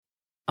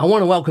I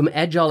want to welcome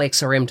Agile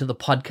XRM to the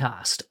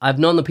podcast. I've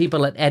known the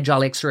people at Agile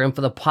XRM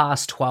for the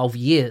past 12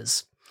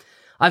 years.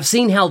 I've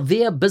seen how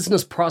their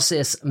business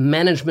process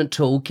management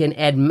tool can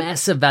add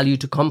massive value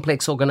to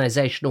complex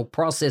organizational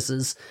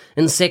processes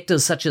in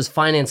sectors such as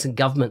finance and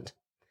government.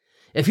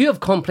 If you have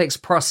complex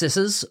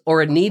processes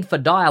or a need for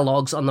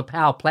dialogues on the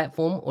Power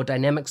Platform or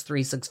Dynamics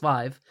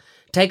 365,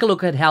 take a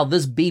look at how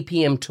this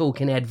BPM tool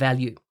can add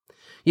value.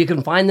 You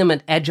can find them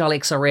at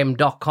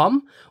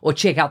agilexrm.com or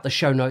check out the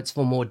show notes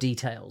for more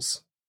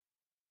details.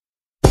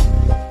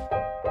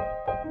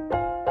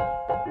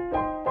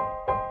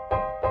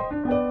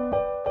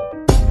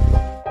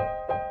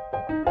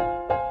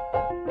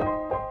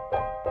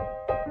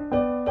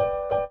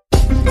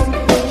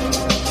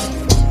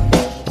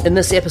 In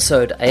this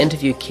episode, I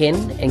interview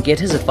Ken and get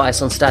his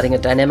advice on starting a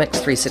Dynamics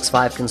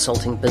 365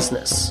 consulting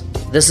business.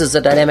 This is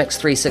a Dynamics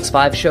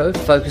 365 show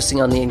focusing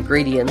on the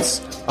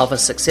ingredients of a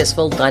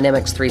successful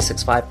Dynamics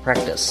 365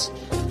 practice.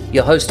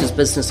 Your host is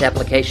Business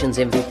Applications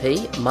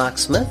MVP, Mark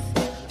Smith,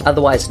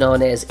 otherwise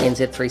known as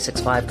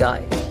NZ365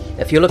 Guy.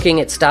 If you're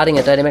looking at starting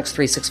a Dynamics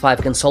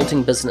 365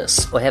 consulting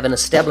business or have an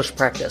established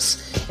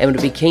practice and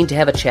would be keen to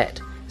have a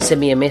chat, send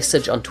me a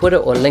message on Twitter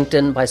or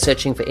LinkedIn by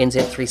searching for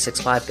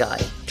NZ365 Guy.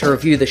 To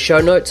review the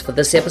show notes for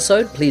this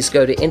episode, please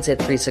go to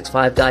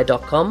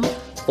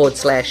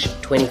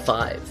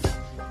nz365guy.com/25.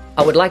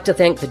 I would like to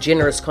thank the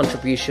generous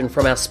contribution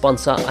from our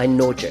sponsor,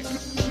 iNorgic.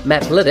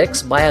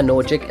 Maplytics by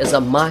iNorgic is a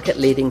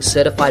market-leading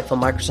certified for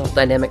Microsoft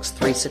Dynamics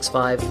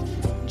 365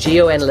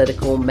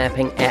 geoanalytical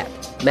mapping app.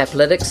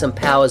 Maplytics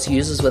empowers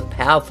users with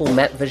powerful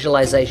map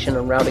visualization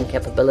and routing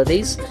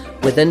capabilities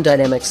within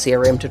Dynamics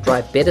CRM to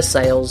drive better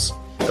sales,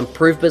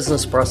 improve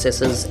business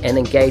processes, and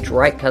engage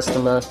right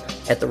customer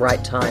at the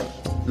right time.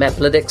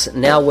 Maplytics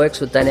now works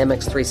with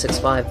Dynamics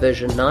 365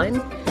 version 9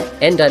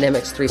 and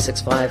Dynamics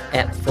 365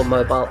 app for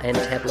mobile and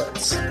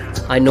tablets.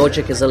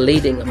 iNorgic is a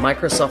leading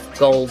Microsoft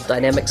Gold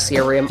Dynamics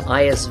CRM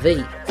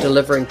ISV,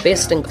 delivering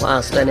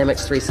best-in-class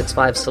Dynamics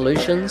 365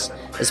 solutions,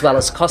 as well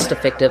as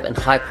cost-effective and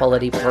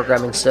high-quality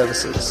programming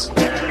services.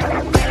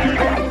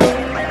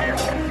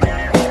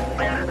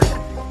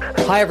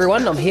 Hi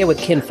everyone, I'm here with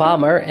Ken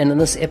Farmer, and in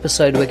this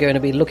episode we're going to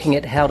be looking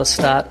at how to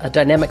start a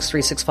Dynamics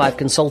 365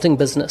 consulting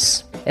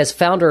business. As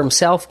founder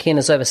himself, Ken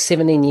has over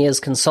 17 years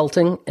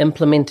consulting,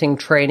 implementing,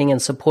 training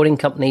and supporting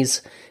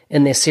companies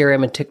in their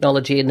CRM and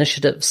technology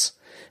initiatives.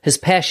 His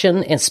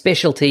passion and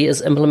specialty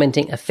is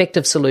implementing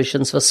effective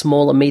solutions for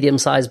small and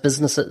medium-sized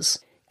businesses.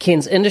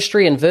 Ken's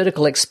industry and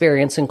vertical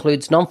experience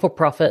includes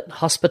non-for-profit,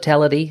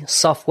 hospitality,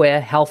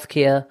 software,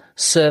 healthcare,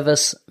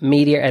 service,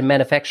 media and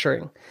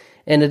manufacturing.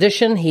 In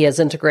addition, he has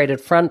integrated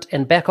front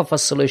and back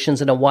office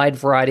solutions in a wide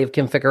variety of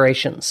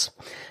configurations.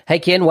 Hey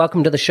Ken,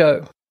 welcome to the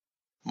show.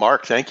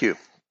 Mark, thank you.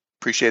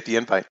 Appreciate the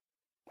invite.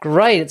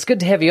 Great. It's good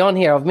to have you on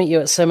here. I've met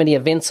you at so many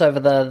events over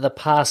the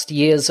past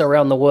years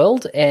around the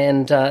world,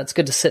 and it's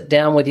good to sit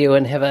down with you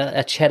and have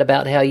a chat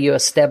about how you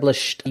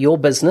established your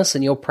business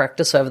and your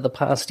practice over the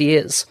past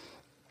years.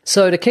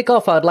 So to kick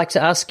off, I'd like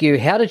to ask you,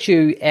 how did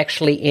you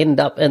actually end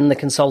up in the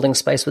consulting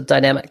space with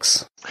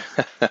Dynamics?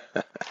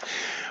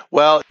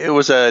 Well, it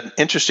was an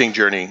interesting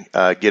journey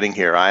getting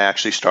here. I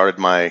actually started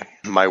my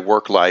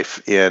work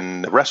life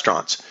in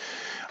restaurants.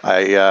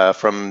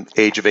 From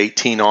age of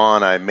 18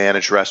 on, I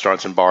managed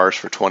restaurants and bars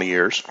for 20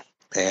 years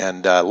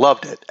and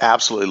loved it,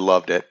 absolutely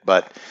loved it.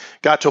 But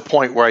got to a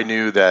point where I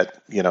knew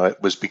that,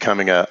 it was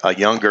becoming a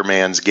younger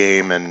man's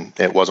game and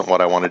it wasn't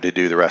what I wanted to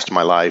do the rest of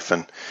my life.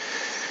 And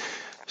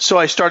so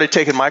I started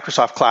taking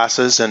Microsoft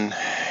classes and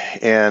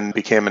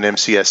became an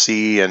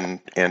MCSE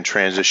and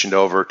transitioned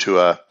over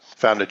to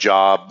found a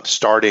job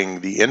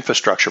starting the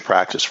infrastructure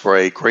practice for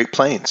a Great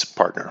Plains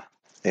partner.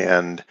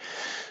 And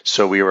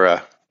so we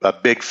were a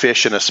big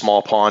fish in a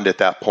small pond at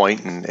that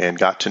point and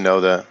got to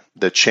know the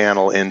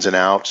channel ins and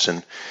outs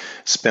and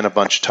spent a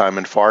bunch of time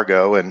in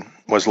Fargo and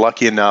was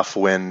lucky enough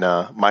when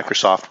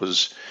Microsoft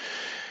was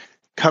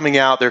coming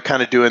out. They're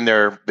kind of doing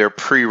their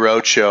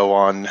pre-roadshow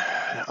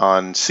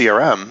on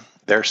CRM,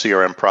 their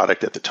CRM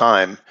product at the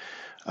time.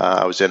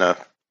 I was in a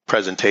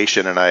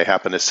presentation and I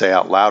happened to say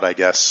out loud, I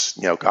guess,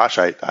 gosh,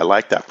 I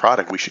like that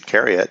product. We should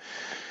carry it.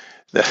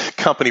 The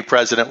company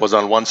president was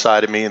on one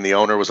side of me and the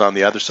owner was on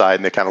the other side,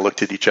 and they kind of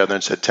looked at each other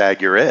and said, "Tag,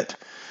 you're it."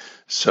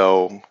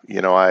 So,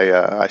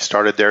 I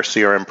started their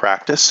CRM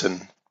practice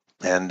and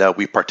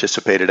we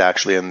participated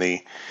actually in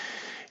the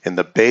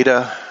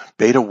beta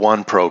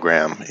 1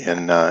 program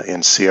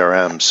in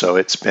CRM. So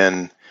it's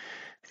been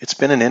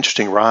an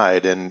interesting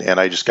ride, and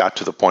I just got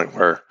to the point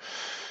where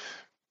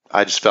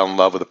I just fell in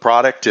love with the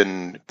product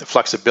and the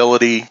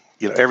flexibility,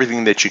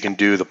 everything that you can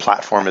do, the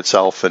platform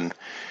itself. And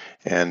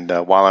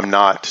while I'm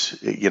not,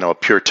 a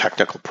pure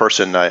technical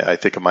person, I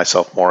think of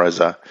myself more as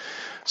a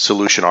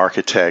solution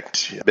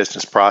architect,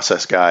 business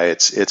process guy.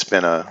 It's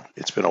been a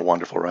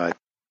wonderful ride.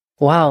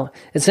 Wow.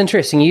 It's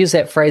interesting. You use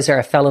that phrase there,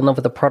 I fell in love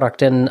with the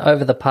product. And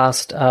over the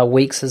past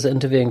weeks as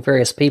interviewing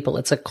various people,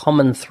 it's a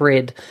common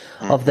thread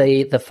of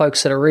the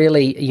folks that are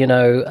really,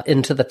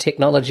 into the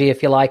technology,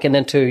 if you like, and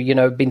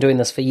into, been doing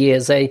this for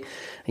years. They,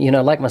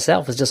 like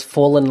myself, has just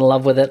fallen in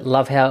love with it,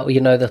 love how,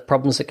 the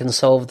problems it can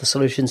solve, the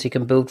solutions you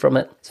can build from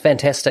it. It's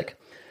fantastic.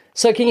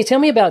 So can you tell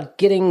me about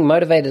getting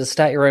motivated to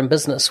start your own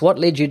business? What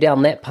led you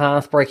down that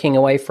path, breaking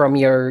away from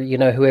your,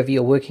 whoever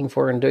you're working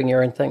for and doing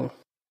your own thing?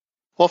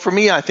 Well, for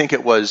me, I think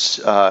it was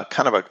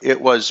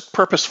it was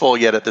purposeful,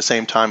 yet at the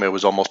same time, it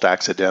was almost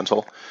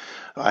accidental.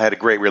 I had a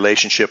great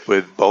relationship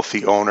with both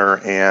the owner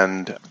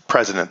and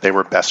president. They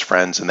were best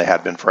friends, and they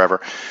had been forever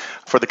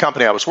for the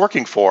company I was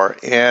working for.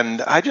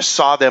 And I just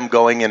saw them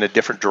going in a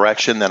different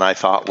direction than I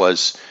thought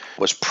was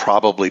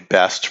probably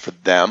best for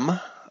them,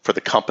 for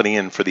the company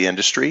and for the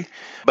industry.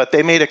 But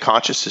they made a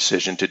conscious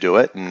decision to do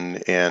it,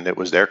 and it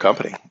was their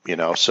company,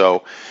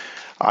 So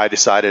I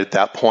decided at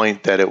that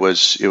point that it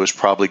was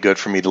probably good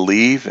for me to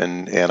leave,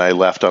 and I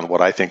left on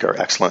what I think are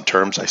excellent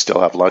terms. I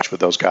still have lunch with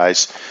those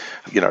guys,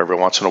 every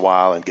once in a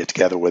while, and get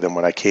together with them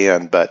when I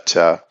can. But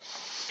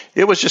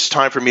it was just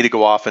time for me to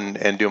go off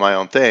and do my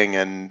own thing.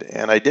 And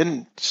I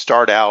didn't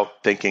start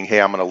out thinking,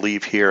 hey, I'm going to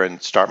leave here and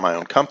start my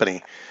own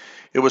company.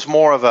 It was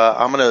more of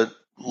I'm going to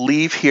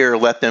leave here,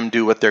 let them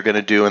do what they're going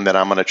to do, and then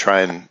I'm going to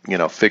try and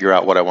figure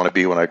out what I want to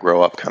be when I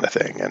grow up, kind of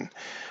thing. And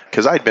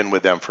because I'd been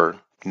with them for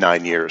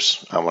 9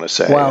 years, I want to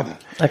say. Wow.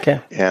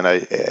 Okay. And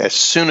as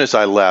soon as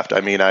I left,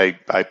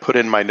 I put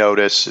in my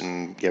notice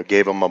and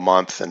gave them a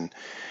month, and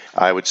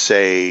I would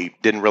say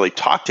didn't really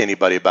talk to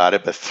anybody about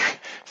it. But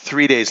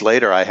 3 days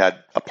later, I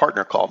had a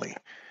partner call me.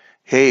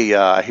 Hey,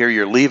 I hear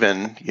you're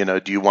leaving.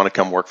 Do you want to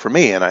come work for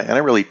me? And I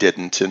really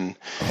didn't. And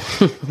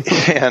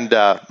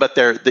but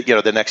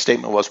the next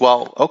statement was,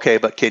 well, okay,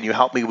 but can you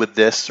help me with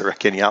this, or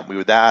can you help me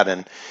with that?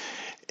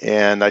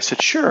 And I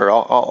said, sure,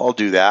 I'll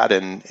do that.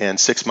 And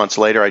 6 months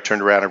later, I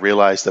turned around and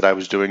realized that I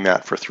was doing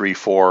that for 3,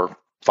 4,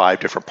 5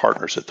 different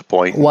partners at the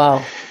point.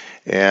 Wow.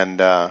 And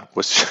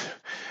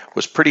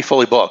was pretty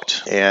fully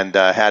booked, and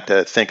had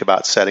to think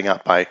about setting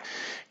up my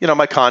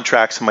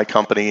contracts in my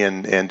company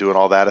and doing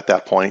all that at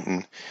that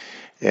point.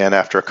 And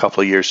after a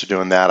couple of years of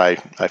doing that, I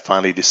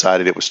finally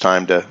decided it was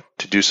time to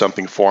do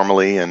something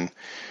formally, and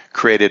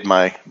created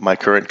my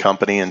current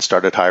company and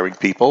started hiring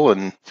people.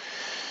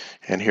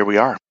 And here we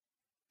are.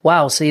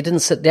 Wow, so you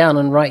didn't sit down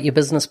and write your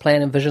business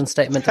plan and vision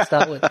statement to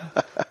start with?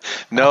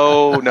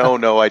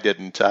 No, I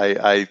didn't.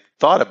 I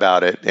thought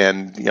about it,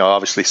 and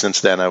obviously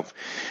since then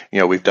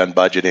we've done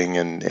budgeting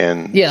and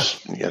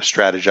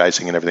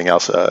strategizing and everything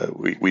else.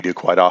 We do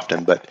quite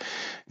often, but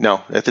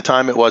no, at the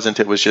time it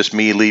wasn't. It was just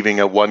me leaving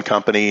one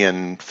company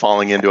and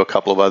falling into a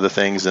couple of other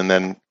things, and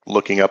then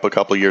looking up a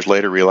couple of years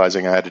later,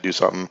 realizing I had to do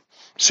something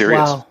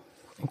serious. Wow.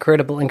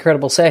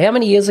 Incredible. So how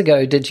many years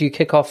ago did you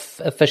kick off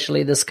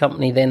officially this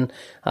company then,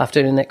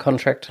 after doing that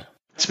contract?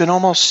 It's been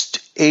almost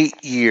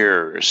 8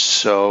 years.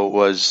 So it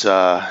was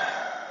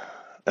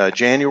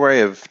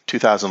January of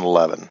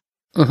 2011.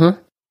 Mm-hmm.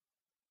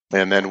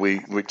 And then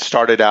we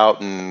started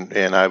out,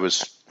 and I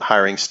was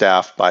hiring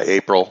staff by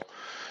April,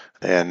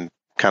 and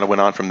kind of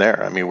went on from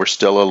there. We're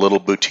still a little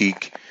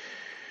boutique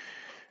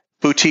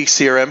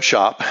CRM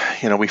shop.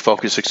 We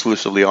focus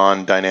exclusively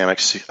on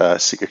Dynamics.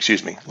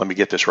 Let me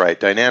get this right.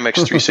 Dynamics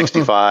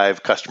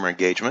 365 customer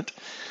engagement,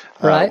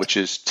 right, which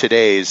is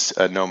today's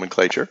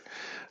nomenclature.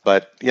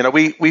 But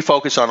we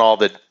focus on all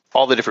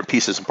the different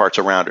pieces and parts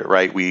around it.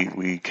 Right.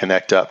 We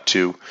connect up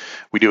to.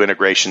 We do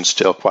integrations,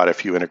 still quite a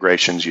few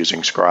integrations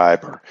using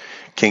Scribe or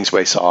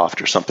Kingsway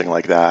Soft or something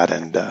like that,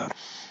 and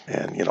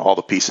all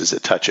the pieces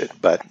that touch it.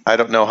 But I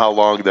don't know how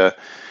long the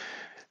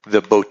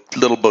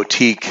little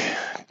boutique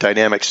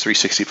Dynamics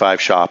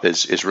 365 shop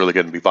is really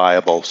going to be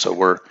viable. So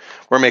we're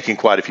making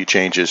quite a few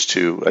changes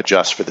to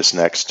adjust for this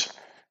next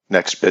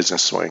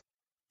business swing.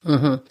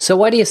 Mm-hmm. So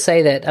why do you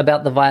say that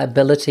about the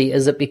viability?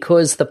 Is it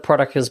because the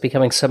product is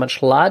becoming so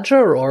much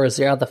larger, or is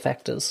there other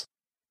factors?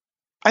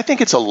 I think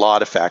it's a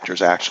lot of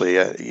factors, actually.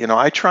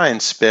 I try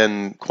and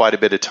spend quite a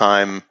bit of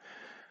time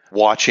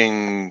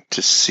watching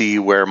to see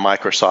where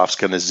Microsoft's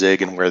going to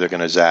zig and where they're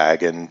going to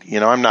zag. And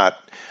I'm not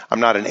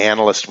an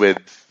analyst with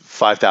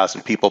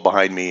 5,000 people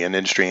behind me, an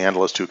industry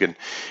analyst who can,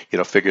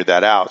 figure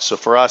that out. So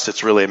for us,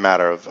 it's really a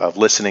matter of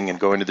listening and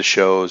going to the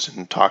shows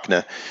and talking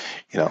to,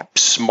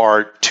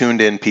 smart,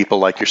 tuned in people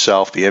like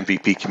yourself, the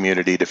MVP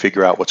community, to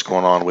figure out what's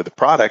going on with the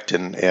product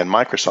and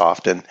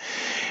Microsoft,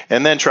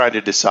 and then trying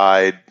to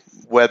decide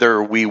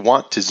whether we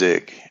want to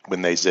zig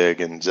when they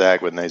zig and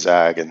zag when they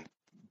zag.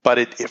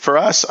 But for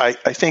us, I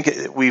think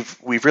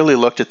we've really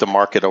looked at the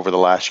market over the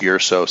last year or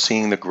so,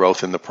 seeing the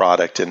growth in the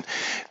product and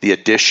the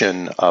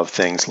addition of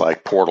things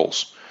like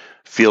portals,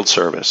 field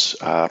service,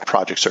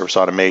 project service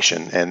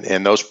automation,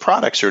 and those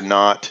products are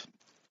not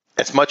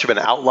as much of an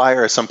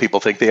outlier as some people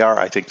think they are.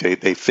 I think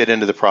they fit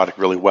into the product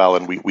really well,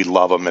 and we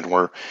love them, and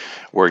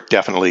we're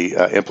definitely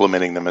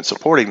implementing them and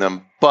supporting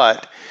them.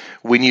 But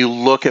when you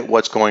look at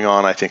what's going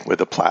on, I think, with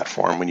the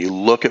platform, when you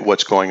look at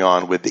what's going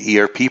on with the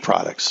ERP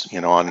products,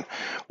 on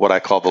what I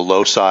call the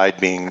low side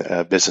being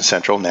Business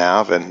Central,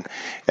 Nav, and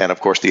of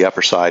course the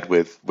upper side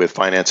with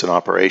finance and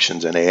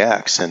operations and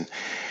AX. And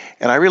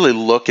I really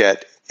look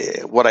at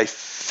what I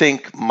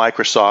think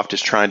Microsoft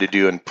is trying to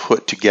do and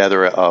put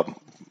together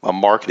a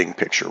marketing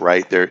picture,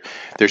 right?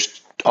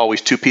 There's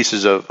always two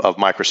pieces of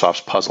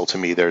Microsoft's puzzle to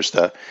me. There's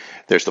the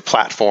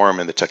platform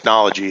and the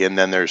technology, and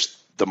then there's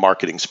the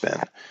marketing spin.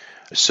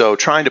 So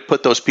trying to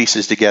put those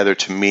pieces together,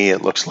 to me,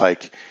 it looks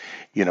like,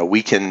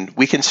 we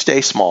can stay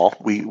small.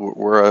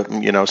 We're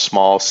a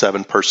small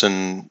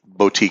 7-person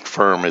boutique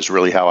firm is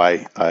really how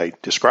I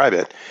describe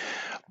it.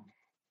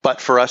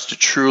 But for us to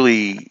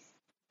truly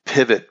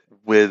pivot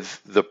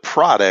with the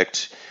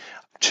product,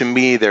 to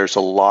me, there's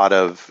a lot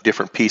of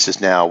different pieces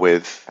now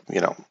with,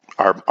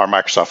 our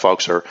Microsoft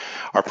folks are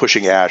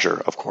pushing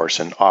Azure, of course,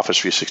 and Office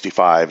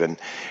 365. And,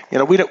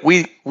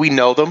 we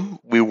know them.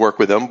 We work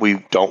with them.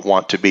 We don't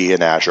want to be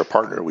an Azure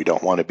partner. We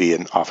don't want to be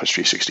an Office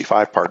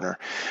 365 partner.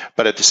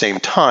 But at the same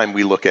time,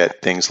 we look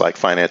at things like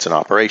finance and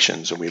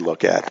operations, and we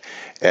look at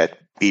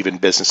even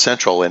Business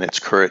Central in its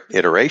current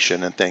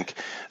iteration and think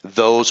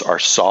those are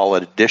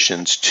solid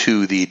additions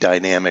to the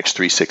Dynamics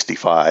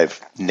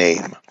 365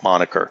 name,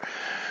 moniker.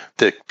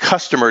 The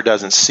customer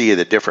doesn't see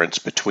the difference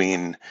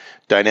between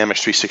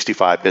Dynamics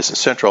 365 Business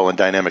Central and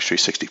Dynamics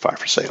 365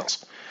 for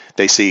sales.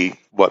 They see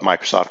what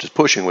Microsoft is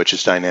pushing, which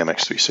is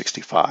Dynamics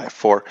 365.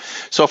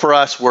 So for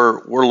us,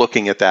 we're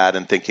looking at that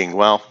and thinking,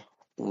 well,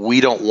 we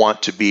don't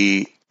want to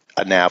be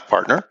a Nav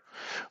partner.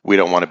 We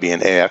don't want to be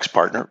an AX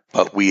partner,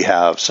 but we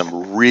have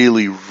some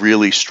really,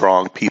 really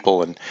strong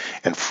people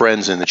and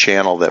friends in the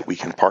channel that we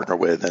can partner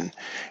with.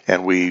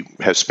 And we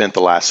have spent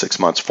the last 6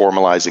 months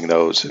formalizing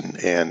those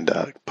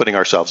and putting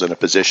ourselves in a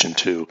position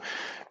to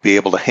be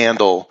able to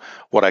handle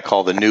what I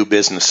call the new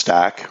business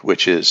stack,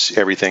 which is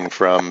everything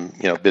from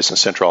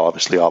Business Central,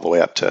 obviously, all the way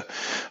up to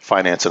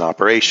finance and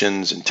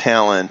operations and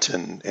talent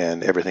and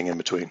everything in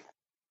between.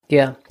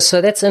 Yeah,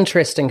 so that's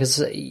interesting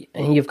because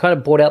you've kind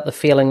of brought out the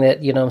feeling that,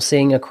 I'm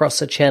seeing across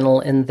the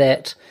channel, in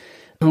that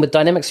with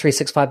Dynamics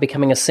 365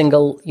 becoming a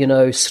single,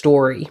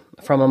 story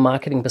from a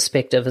marketing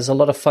perspective, there's a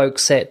lot of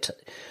folks that,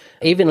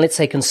 even let's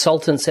say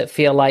consultants, that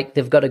feel like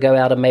they've got to go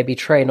out and maybe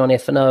train on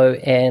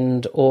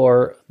F&O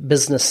or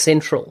Business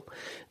Central.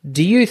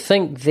 Do you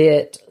think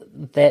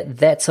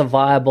that's a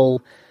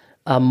viable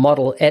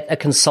model at a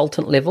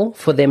consultant level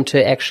for them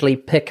to actually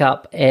pick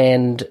up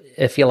and,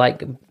 if you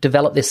like,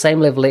 develop the same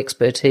level of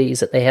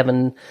expertise that they have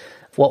in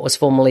what was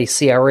formerly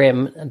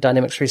CRM,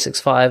 Dynamics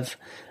 365,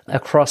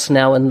 across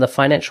now in the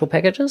financial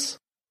packages?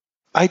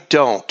 I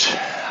don't.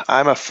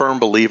 I'm a firm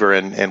believer,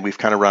 and we've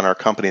kind of run our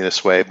company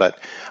this way, but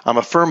I'm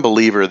a firm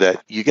believer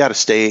that you got to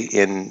stay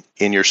in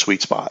your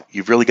sweet spot.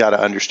 You've really got to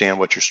understand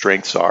what your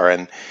strengths are.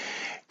 And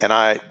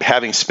I,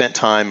 having spent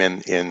time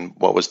in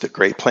what was the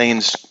Great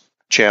Plains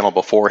channel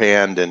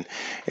beforehand, and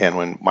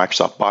when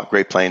Microsoft bought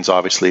Great Plains,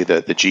 obviously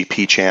the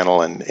GP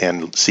channel,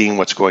 and seeing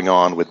what's going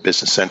on with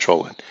Business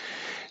Central and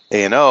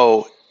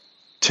A&O,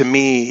 to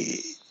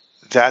me,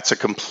 that's a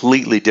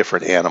completely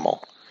different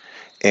animal.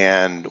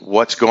 And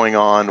what's going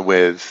on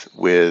with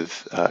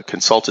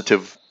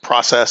consultative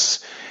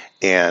process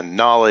and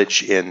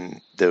knowledge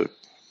in the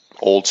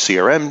old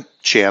CRM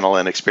channel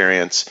and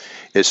experience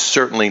is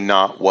certainly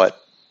not what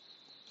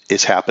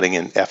is happening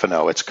in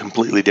F&O. It's a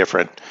completely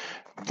different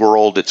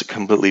world. It's a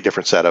completely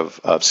different set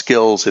of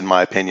skills, in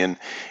my opinion.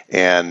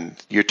 And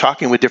you're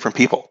talking with different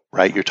people,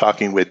 right? You're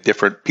talking with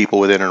different people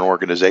within an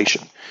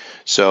organization.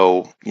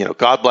 So,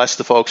 God bless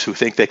the folks who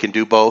think they can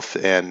do both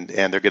and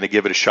they're going to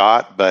give it a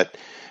shot. But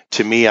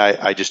to me,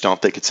 I just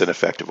don't think it's an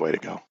effective way to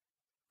go.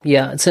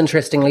 Yeah, it's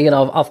interestingly,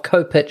 I've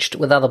co-pitched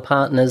with other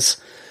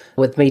partners,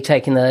 with me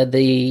taking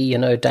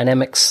the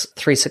Dynamics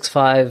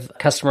 365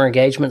 customer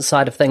engagement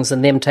side of things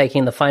and them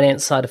taking the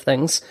finance side of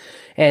things.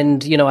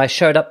 And, I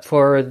showed up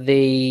for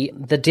the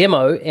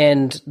demo,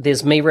 and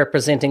there's me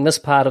representing this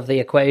part of the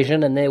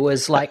equation, and there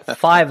was like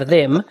 5 of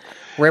them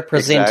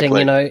representing,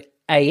 exactly.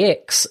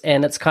 AX,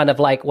 and it's kind of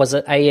like, was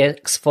it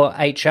AX for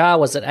HR?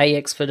 Was it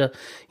AX for the,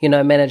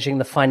 managing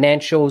the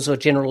financials or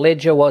general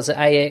ledger? Was it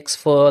AX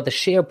for the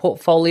share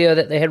portfolio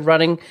that they had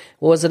running?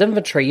 Or was it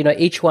inventory?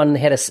 Each one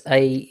had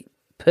a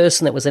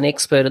person that was an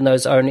expert in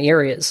those own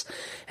areas.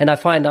 And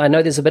I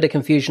know there's a bit of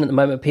confusion at the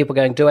moment, people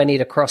going, do I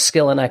need a cross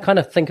skill? And I kind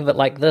of think of it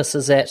like this,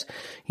 is that,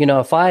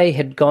 if I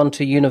had gone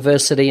to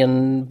university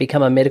and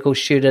become a medical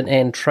student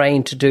and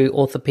trained to do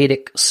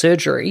orthopedic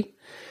surgery,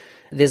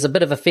 there's a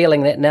bit of a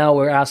feeling that now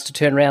we're asked to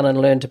turn around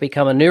and learn to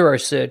become a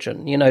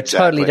neurosurgeon, Exactly.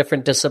 Totally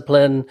different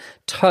discipline,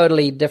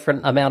 totally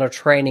different amount of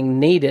training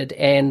needed.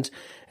 And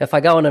if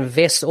I go and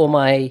invest all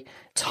my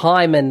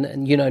time in,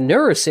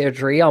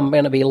 neurosurgery, I'm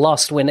going to be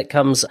lost when it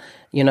comes,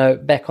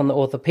 back on the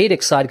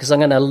orthopedic side, because I'm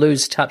going to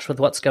lose touch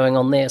with what's going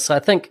on there. So I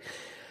think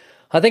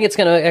it's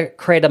going to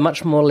create a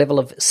much more level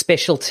of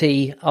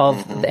specialty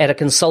at a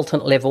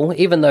consultant level,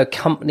 even though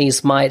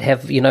companies might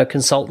have,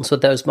 consultants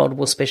with those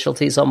multiple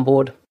specialties on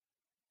board.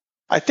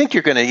 I think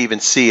you're going to even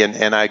see,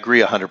 and I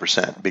agree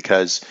 100%,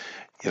 because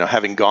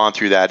having gone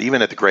through that,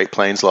 even at the Great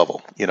Plains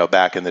level,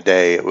 back in the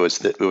day, it was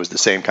the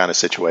same kind of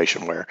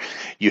situation where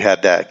you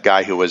had that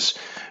guy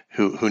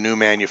who knew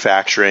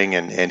manufacturing,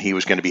 and he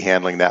was going to be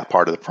handling that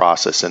part of the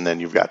process. And then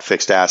you've got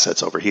fixed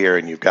assets over here,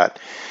 and you've got,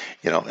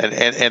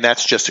 and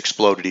that's just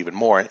exploded even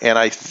more. And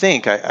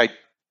I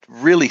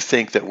really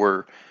think that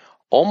we're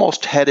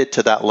almost headed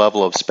to that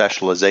level of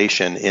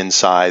specialization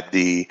inside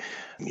the,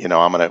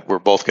 we're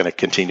both going to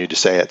continue to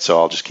say it, so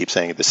I'll just keep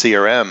saying it, the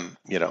CRM,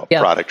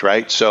 product,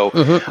 right? So,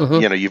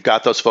 you've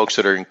got those folks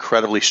that are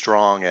incredibly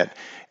strong at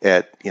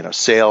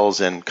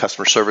sales and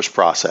customer service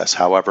process.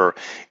 However,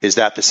 is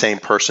that the same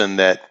person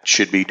that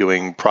should be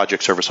doing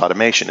project service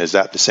automation? Is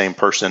that the same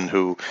person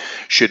who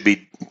should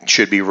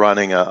be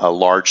running a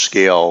large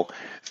scale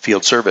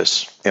field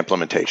service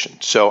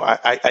implementation? So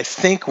I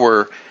think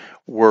we're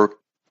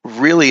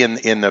really in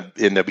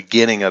the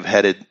beginning of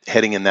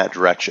heading in that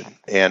direction.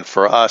 And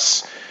for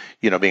us,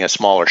 being a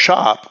smaller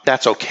shop,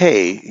 that's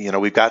okay.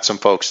 We've got some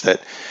folks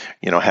that,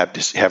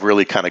 have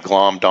really kind of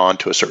glommed on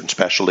to a certain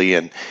specialty,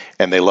 and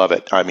they love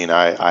it. I mean,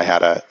 I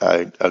had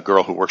a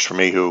girl who works for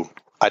me who,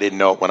 I didn't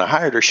know it when I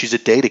hired her. She's a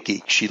data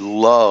geek. She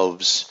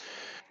loves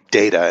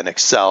data and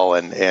Excel,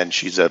 and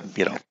she's an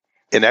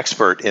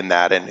expert in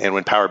that. And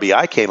when Power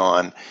BI came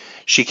on,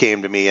 she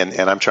came to me, and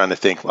I'm trying to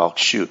think, well,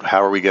 shoot,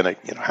 how are we going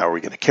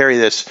to carry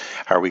this?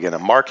 How are we going to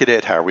market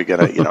it? How are we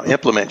going to,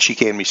 implement? She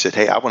came to me and said,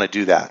 hey, I want to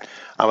do that.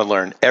 I want to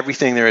learn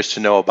everything there is to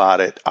know about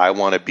it. I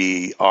want to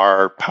be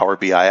our Power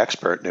BI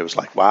expert. And it was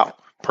like, wow,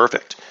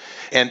 perfect.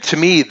 And to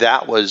me,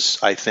 that was,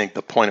 I think,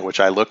 the point at which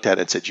I looked at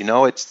it and said,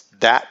 it's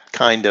that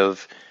kind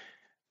of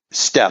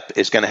step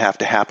is going to have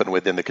to happen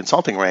within the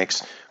consulting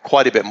ranks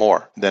quite a bit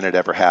more than it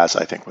ever has,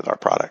 I think, with our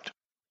product.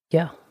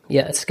 Yeah.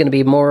 Yeah, it's going to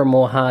be more and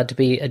more hard to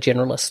be a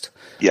generalist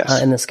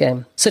in this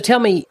game. So tell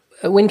me,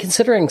 when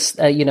considering,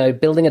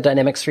 building a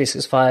Dynamics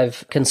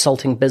 365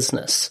 consulting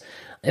business,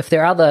 if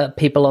there are other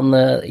people on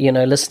the,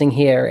 listening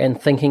here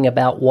and thinking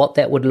about what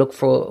that would look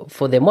for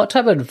them, what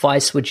type of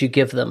advice would you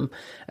give them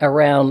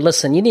around,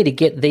 listen, you need to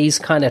get these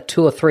kind of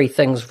 2 or 3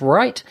 things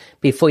right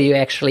before you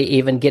actually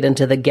even get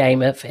into the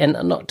game, and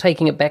not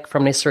taking it back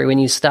from necessarily when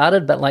you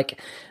started, but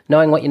like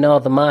knowing what you know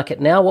of the market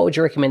now, what would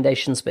your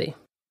recommendations be?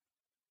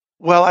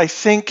 Well, I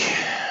think,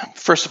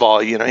 first of all,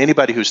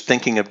 anybody who's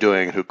thinking of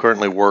doing it, who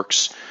currently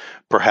works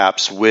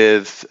perhaps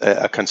with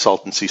a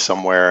consultancy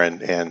somewhere,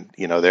 and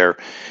they're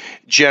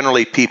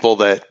generally people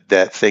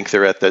that think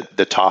they're at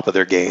the top of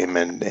their game,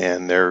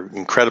 and they're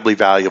incredibly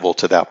valuable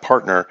to that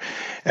partner,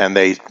 and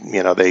they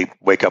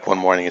wake up one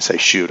morning and say,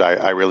 shoot,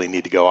 I really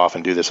need to go off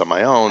and do this on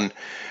my own.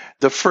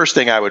 The first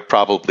thing I would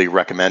probably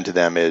recommend to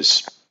them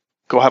is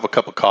go have a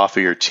cup of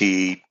coffee or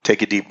tea,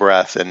 take a deep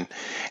breath, and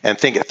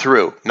think it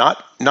through.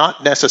 Not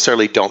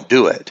necessarily don't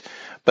do it,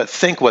 but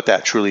think what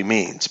that truly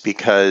means.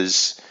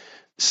 Because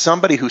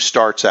somebody who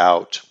starts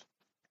out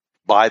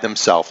by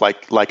themselves,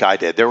 like I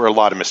did, there were a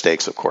lot of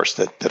mistakes, of course,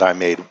 that I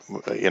made,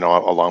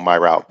 along my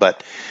route.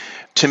 But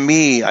to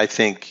me, I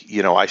think,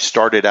 I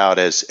started out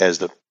as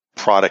the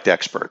product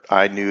expert.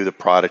 I knew the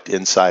product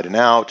inside and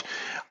out.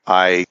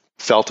 I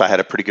felt I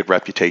had a pretty good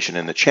reputation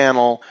in the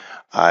channel.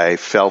 I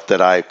felt that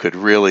I could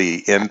really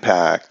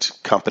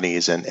impact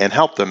companies and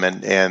help them,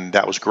 and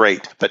that was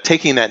great. But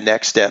taking that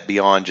next step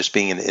beyond just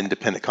being an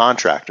independent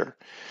contractor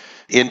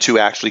into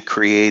actually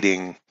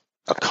creating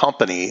a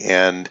company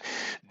and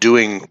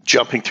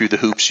jumping through the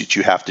hoops that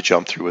you have to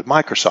jump through with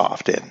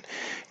Microsoft,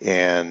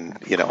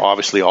 and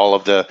obviously all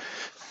of the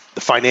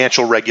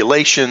financial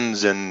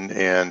regulations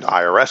and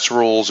IRS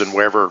rules and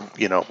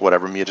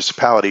whatever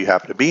municipality you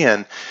happen to be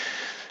in.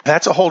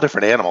 That's a whole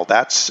different animal.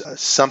 That's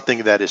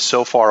something that is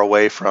so far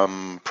away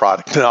from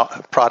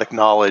product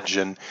knowledge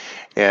and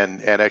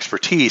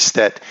expertise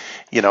that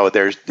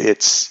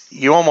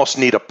you almost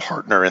need a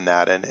partner in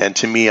that. And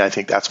to me, I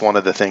think that's one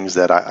of the things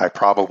that I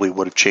probably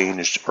would have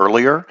changed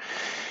earlier.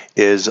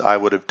 Is I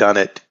would have done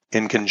it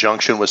in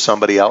conjunction with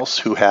somebody else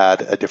who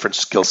had a different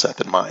skill set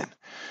than mine,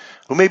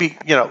 who maybe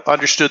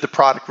understood the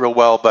product real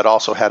well, but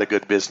also had a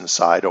good business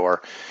side.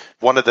 Or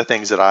one of the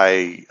things that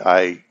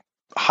I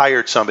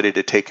hired somebody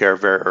to take care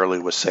of very early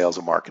was sales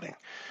and marketing.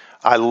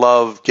 I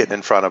love getting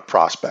in front of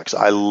prospects.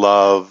 I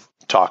love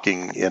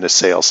talking in a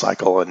sales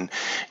cycle and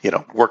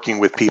working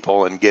with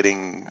people and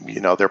getting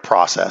their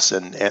process,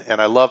 and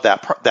I love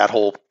that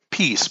whole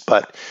piece.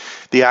 But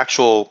the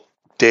actual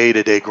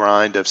day-to-day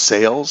grind of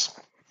sales,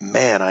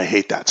 man, I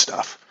hate that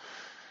stuff.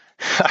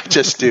 I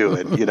just do.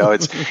 And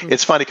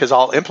it's funny because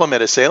I'll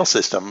implement a sales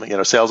system,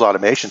 sales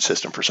automation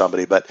system for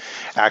somebody, but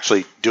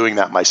actually doing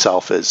that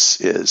myself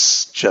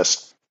is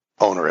just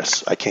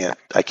onerous. I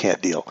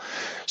can't deal.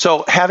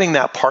 So having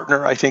that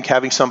partner, I think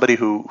having somebody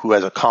who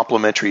has a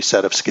complementary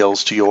set of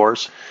skills to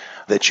yours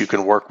that you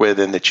can work with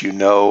and that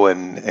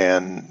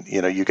and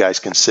you guys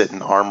can sit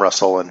and arm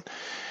wrestle and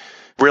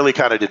really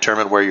kind of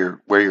determine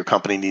where your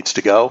company needs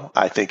to go,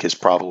 I think is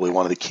probably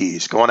one of the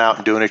keys. Going out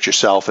and doing it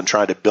yourself and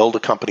trying to build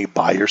a company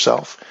by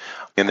yourself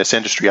in this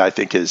industry, I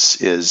think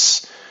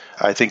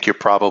I think you're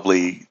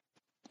probably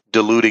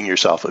deluding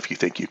yourself if you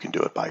think you can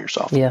do it by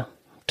yourself. Yeah.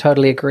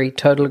 Totally agree.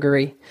 Totally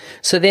agree.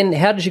 So then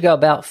how did you go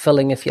about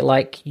filling, if you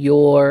like,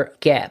 your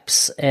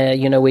gaps,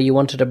 where you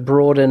wanted to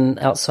broaden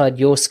outside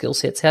your skill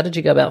sets? How did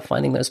you go about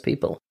finding those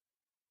people?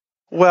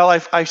 Well,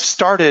 I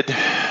started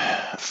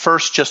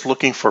first just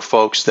looking for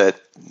folks that,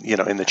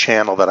 in the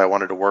channel that I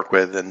wanted to work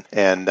with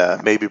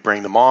and maybe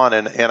bring them on.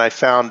 And I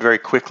found very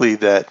quickly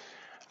that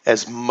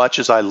as much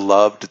as I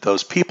loved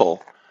those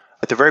people,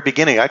 at the very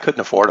beginning, I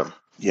couldn't afford them.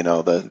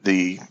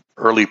 The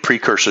early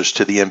precursors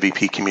to the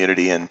MVP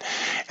community and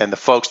the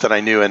folks that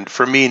I knew. And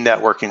for me,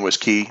 networking was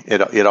key.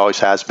 It always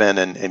has been,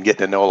 and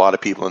getting to know a lot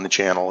of people in the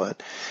channel.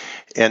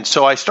 And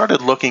so I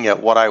started looking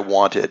at what I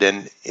wanted,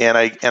 and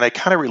I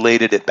kind of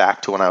related it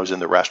back to when I was in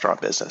the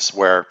restaurant business,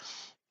 where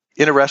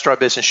in a restaurant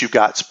business, you've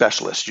got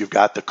specialists. You've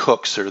got the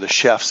cooks or the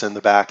chefs in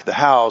the back of the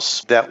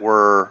house that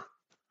were,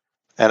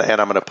 and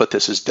I'm going to put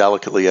this as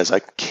delicately as I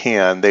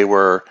can, they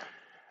were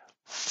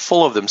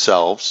full of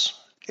themselves,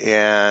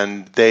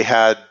 and they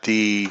had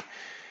the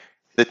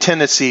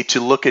tendency to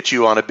look at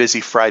you on a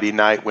busy Friday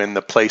night when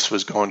the place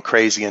was going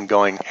crazy and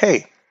going,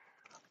 hey,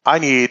 I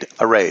need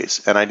a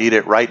raise, and I need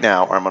it right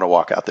now, or I'm going to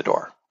walk out the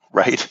door,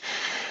 right?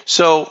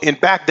 So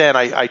back then,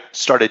 I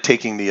started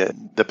taking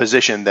the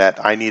position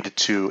that I needed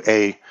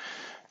to,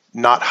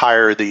 not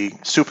hire the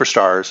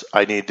superstars.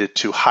 I needed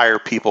to hire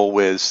people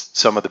with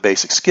some of the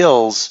basic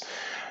skills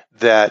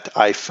that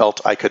I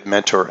felt I could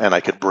mentor and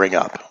I could bring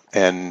up,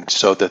 and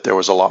so that there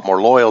was a lot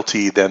more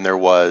loyalty than there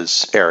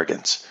was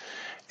arrogance.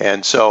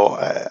 And so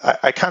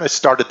I kind of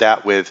started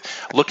that with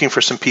looking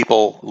for some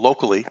people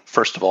locally,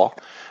 first of all,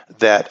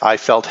 that I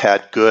felt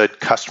had good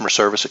customer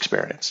service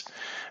experience,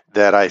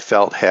 that I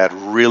felt had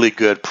really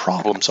good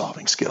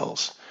problem-solving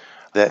skills,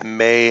 that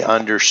may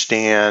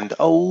understand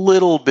a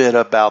little bit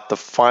about the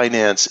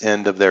finance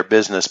end of their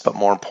business, but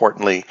more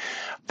importantly,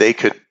 they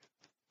could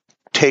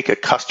take a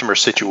customer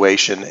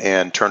situation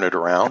and turn it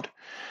around.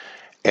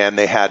 And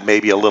they had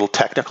maybe a little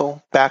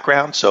technical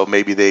background, so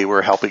maybe they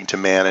were helping to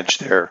manage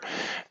their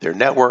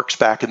networks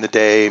back in the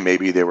day.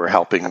 Maybe they were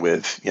helping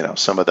with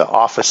some of the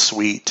Office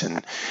suite,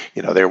 and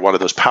they're one of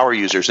those power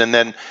users. And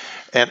then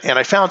and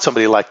I found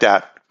somebody like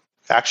that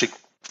actually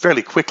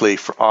fairly quickly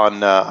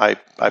I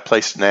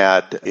placed an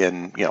ad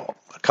in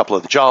a couple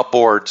of the job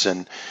boards,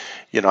 and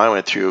I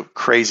went through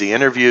crazy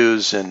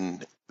interviews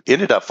and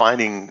ended up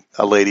finding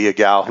a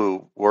gal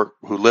who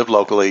lived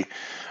locally,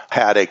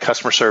 had a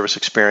customer service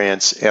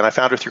experience, and I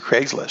found her through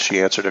Craigslist.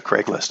 She answered a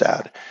Craigslist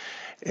ad,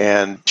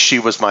 and she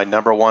was my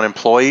number one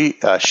employee.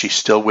 She's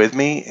still with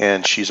me,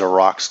 and she's a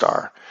rock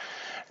star.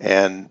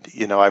 And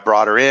I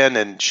brought her in,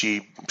 and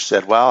she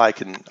said, "Well, I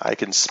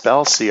can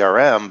spell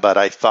CRM, but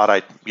I thought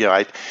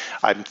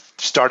I'm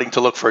starting to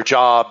look for a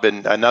job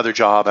and another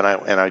job, and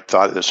I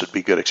thought this would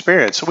be a good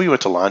experience." So we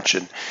went to lunch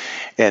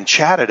and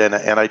chatted, and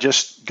I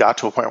just got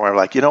to a point where I'm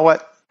like, you know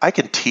what? I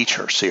can teach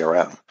her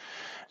CRM.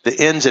 The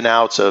ins and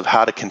outs of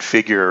how to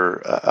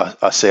configure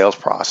a sales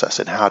process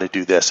and how to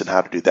do this and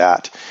how to do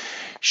that.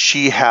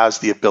 She has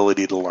the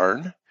ability to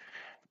learn,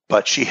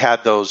 but she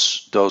had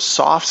those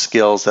soft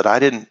skills that I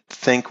didn't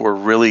think were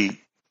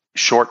really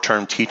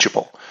short-term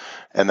teachable.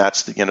 And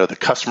that's the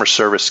customer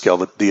service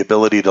skill, the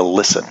ability to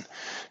listen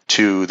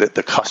to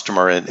the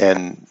customer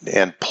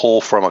and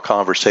pull from a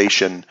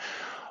conversation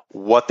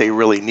what they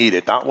really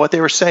needed, not what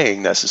they were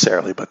saying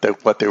necessarily,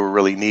 but what they were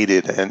really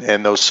needed.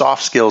 And those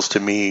soft skills to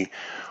me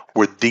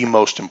were the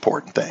most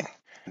important thing.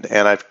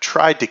 And I've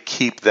tried to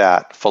keep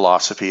that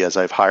philosophy as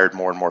I've hired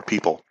more and more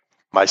people.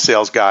 My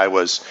sales guy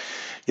was,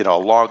 a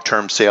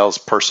long-term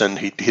salesperson.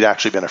 He'd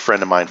actually been a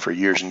friend of mine for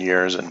years and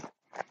years, and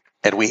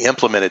we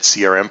implemented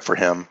CRM for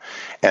him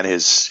and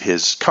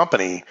his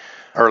company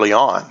early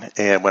on.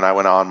 And when I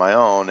went on my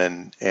own,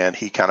 and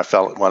he kind of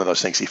felt one of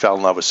those things. He fell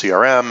in love with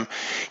CRM.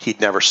 He'd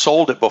never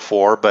sold it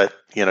before, but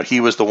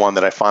he was the one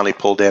that I finally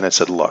pulled in and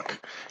said, "Look,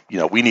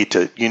 you need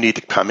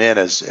to come in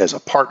as a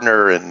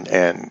partner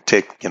and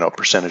take a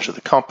percentage of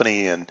the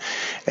company and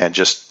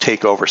just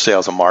take over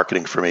sales and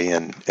marketing for me."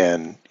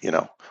 And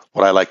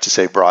what I like to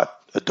say, brought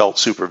adult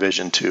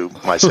supervision to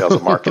my sales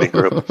and marketing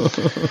group.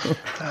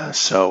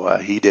 So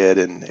he did,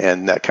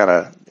 and that kind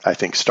of, I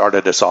think,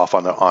 started us off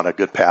on a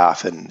good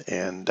path. And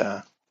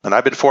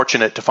I've been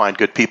fortunate to find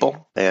good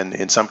people. And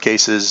in some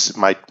cases,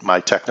 my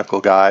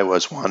technical guy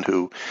was one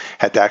who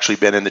had actually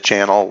been in the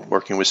channel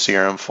working with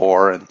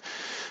CRM4 and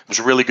was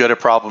really good at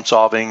problem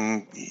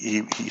solving.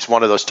 He's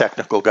one of those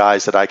technical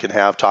guys that I can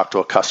have talk to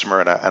a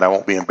customer and I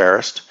won't be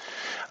embarrassed.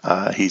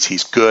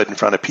 He's good in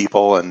front of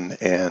people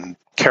and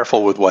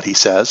careful with what he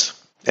says,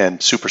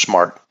 and super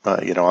smart,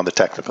 on the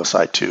technical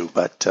side too.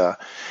 But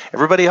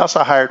everybody else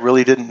I hired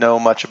really didn't know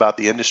much about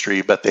the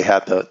industry, but they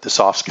had the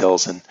soft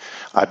skills, and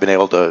I've been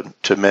able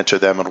to mentor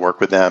them and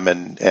work with them,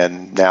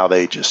 and now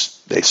they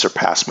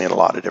surpass me in a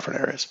lot of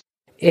different areas.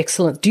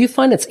 Excellent. Do you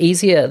find it's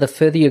easier the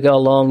further you go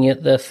along,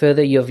 the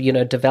further you've,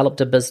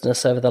 developed a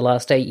business over the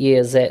last 8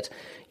 years, that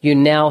you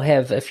now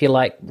have, if you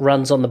like,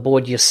 runs on the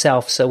board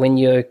yourself? So when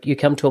you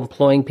come to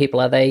employing people,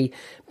 are they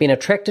being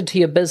attracted to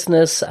your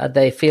business? Are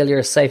they feel you're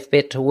a safe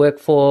bet to work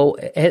for?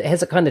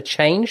 Has it kind of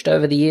changed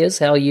over the years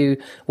how you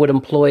would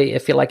employ,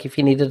 if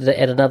you needed to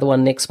add another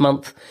one next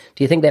month?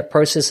 Do you think that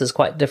process is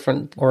quite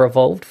different or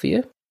evolved for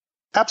you?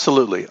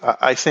 Absolutely.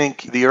 I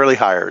think the early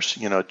hires,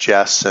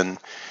 Jess and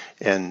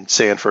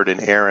Sanford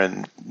and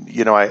Aaron,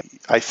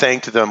 I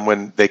thanked them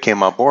when they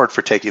came on board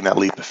for taking that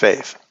leap of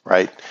faith,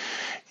 right?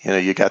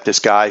 You got this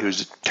guy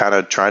who's kind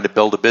of trying to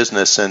build a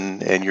business,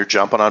 and you're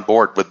jumping on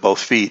board with both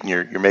feet, and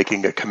you're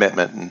making a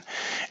commitment.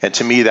 And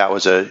to me, that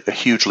was a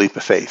huge leap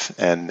of faith,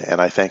 and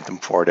I thank them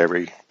for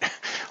it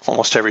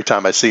almost every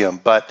time I see them.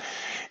 But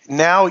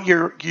now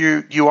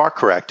you are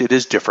correct. It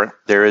is different.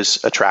 There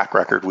is a track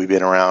record. We've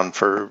been around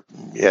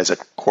as a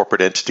corporate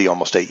entity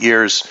almost 8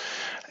 years,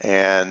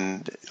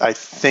 and I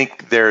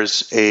think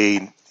there's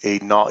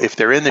if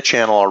they're in the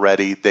channel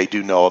already, they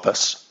do know of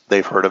us.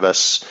 They've heard of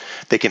us.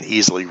 They can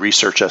easily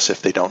research us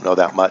if they don't know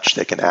that much.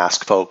 They can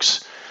ask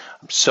folks.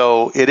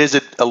 So it is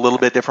a little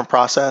bit different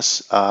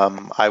process.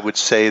 I would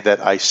say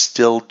that I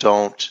still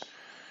don't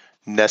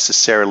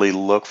necessarily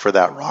look for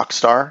that rock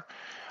star.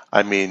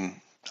 I mean,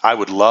 I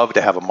would love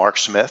to have a Mark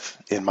Smith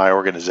in my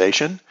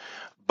organization,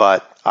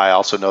 but I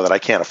also know that I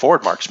can't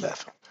afford Mark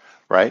Smith,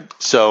 right?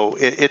 So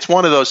it's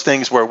one of those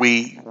things where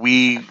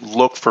we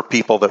look for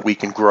people that we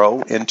can grow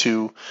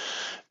into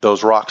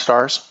those rock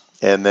stars.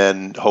 And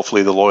then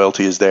hopefully the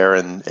loyalty is there,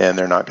 and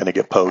they're not going to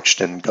get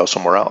poached and go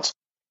somewhere else.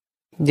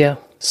 Yeah,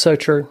 so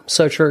true,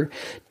 so true.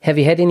 Have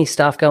you had any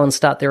staff go and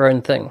start their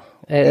own thing?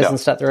 No.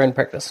 Start their own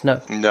practice?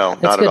 No. No,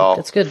 not at all.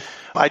 That's good.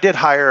 I did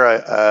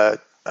hire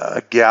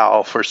a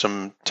gal for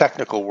some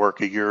technical work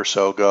a year or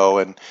so ago,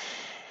 and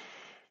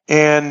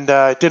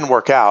it didn't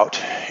work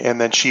out. And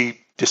then she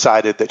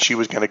decided that she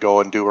was going to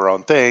go and do her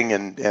own thing,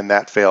 and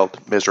that failed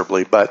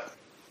miserably. But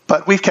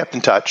we've kept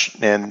in touch,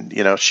 and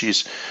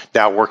she's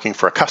now working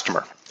for a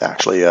customer,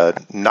 actually,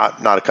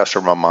 not a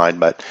customer of mine,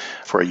 but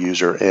for a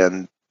user,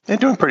 and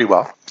doing pretty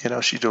well.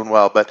 She's doing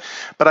well. But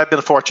I've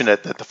been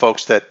fortunate that the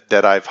folks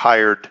that I've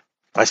hired,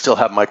 I still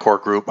have my core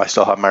group, I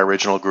still have my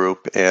original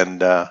group,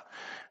 and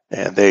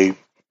they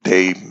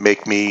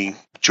make me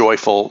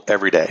joyful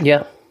every day.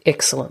 Yeah,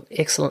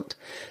 excellent.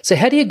 So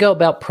how do you go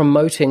about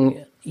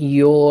promoting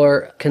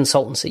your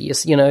consultancy?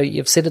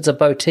 You've said it's a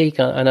boutique.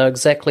 I know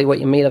exactly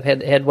what you mean. I've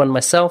had one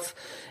myself.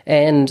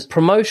 And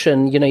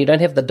promotion, you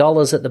don't have the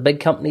dollars that the big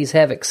companies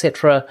have,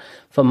 etc.,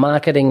 for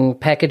marketing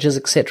packages,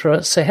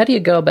 etc. So how do you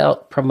go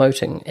about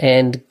promoting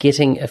and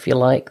getting, if you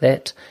like,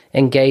 that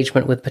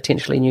engagement with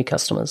potentially new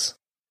customers?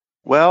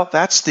 Well,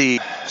 that's the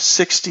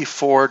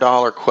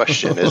 $64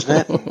 question,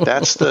 isn't it?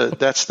 That's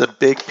the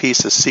big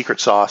piece of secret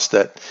sauce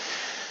that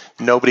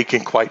nobody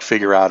can quite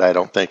figure out, I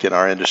don't think, in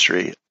our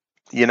industry.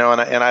 And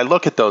I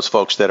look at those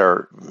folks that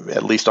are,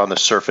 at least on the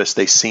surface,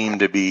 they seem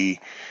to be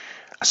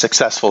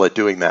successful at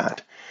doing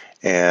that.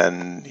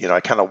 And, I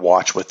kind of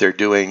watch what they're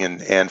doing.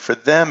 And for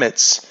them,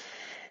 it's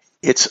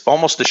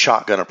almost a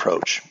shotgun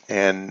approach.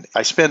 And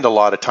I spend a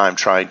lot of time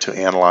trying to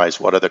analyze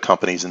what other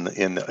companies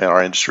in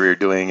our industry are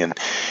doing, and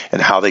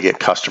how they get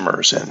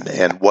customers,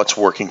 and what's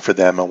working for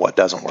them and what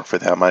doesn't work for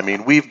them. I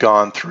mean, we've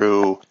gone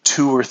through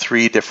 2 or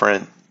 3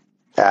 different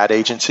ad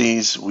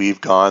agencies. We've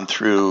gone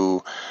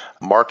through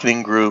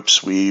marketing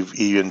groups. We've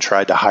even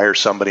tried to hire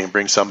somebody and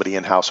bring somebody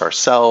in-house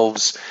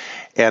ourselves.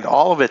 And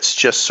all of it's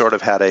just sort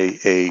of had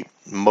a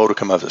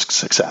modicum of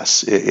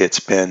success.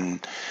 It's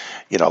been,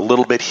 a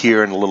little bit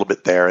here and a little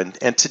bit there.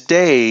 And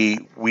today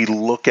we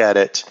look at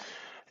it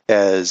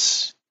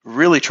as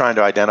really trying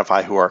to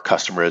identify who our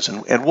customer is.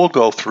 And we'll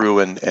go through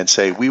and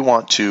say, we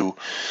want to,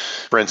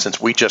 for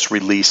instance, we just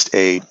released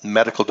a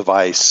medical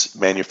device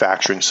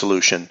manufacturing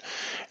solution.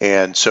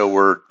 And so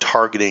we're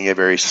targeting a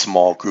very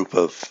small group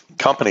of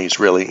companies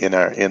really in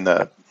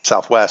the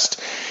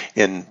Southwest,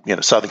 in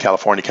Southern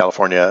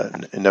California,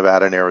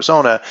 Nevada, and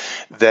Arizona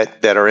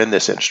that are in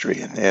this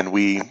industry. And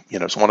we,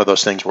 it's one of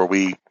those things where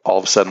we all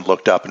of a sudden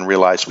looked up and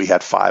realized we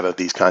had 5 of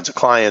these kinds of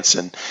clients.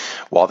 And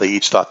while they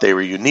each thought they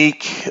were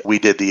unique, we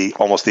did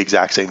almost the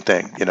exact same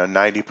thing.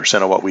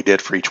 90% of what we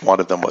did for each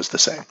one of them was the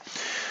same.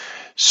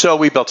 So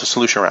we built a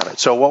solution around it.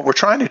 So what we're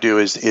trying to do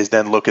is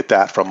then look at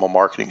that from a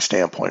marketing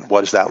standpoint.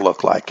 What does that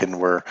look like? And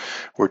we're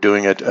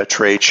doing a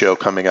trade show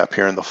coming up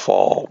here in the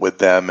fall with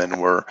them,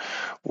 and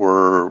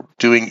we're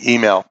doing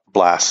email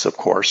blasts, of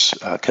course,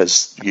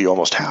 because you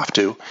almost have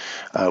to.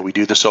 We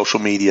do the social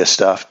media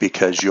stuff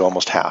because you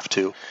almost have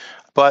to.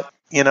 But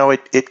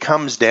it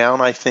comes down,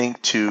 I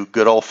think, to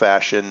good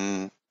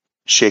old-fashioned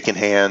shaking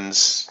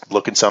hands,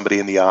 looking somebody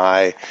in the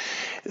eye.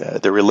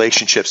 The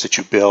relationships that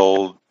you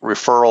build,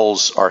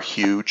 referrals are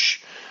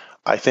huge,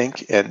 I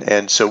think,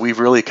 and so we've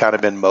really kind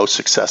of been most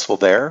successful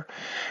there.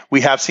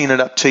 We have seen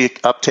an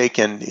uptake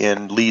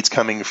in leads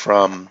coming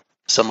from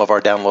some of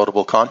our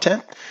downloadable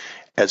content,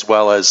 as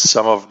well as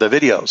some of the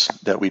videos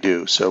that we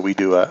do. So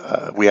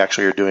we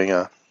actually are doing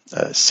a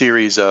a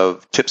series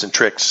of tips and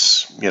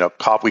tricks.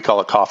 We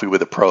call it Coffee with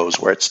the Pros,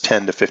 where it's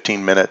 10 to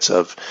 15 minutes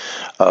of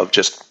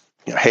just,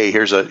 hey,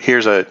 here's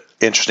a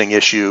interesting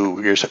issue.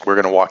 We're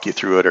going to walk you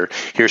through it, or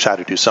here's how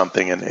to do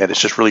something, and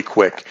it's just really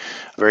quick,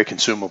 very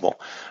consumable.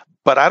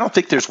 But I don't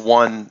think there's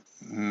one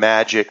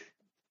magic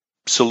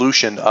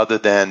solution other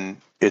than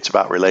it's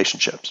about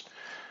relationships.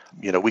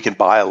 We can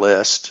buy a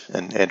list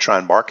and try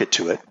and market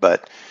to it,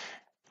 but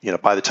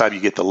by the time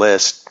you get the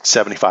list,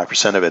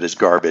 75% of it is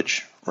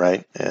garbage,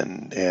 right?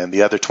 And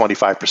the other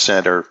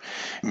 25% are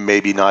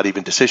maybe not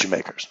even decision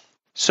makers.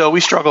 So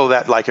we struggle with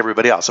that like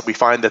everybody else. We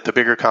find that the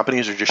bigger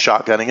companies are just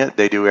shotgunning it.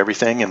 They do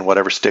everything and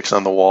whatever sticks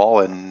on the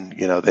wall, and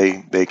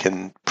they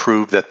can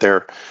prove that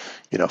they're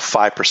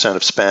 5%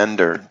 of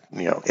spend, or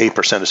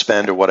 8% of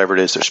spend, or whatever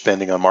it is they're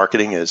spending on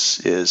marketing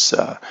is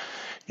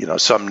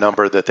some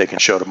number that they can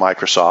show to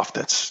Microsoft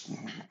that's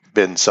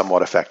been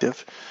somewhat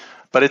effective.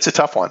 But it's a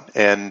tough one.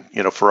 And,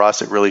 for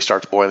us, it really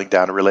starts boiling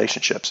down to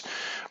relationships.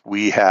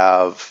 We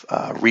have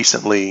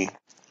recently,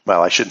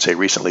 well, I shouldn't say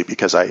recently,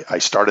 because I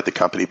started the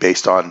company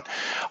based on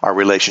our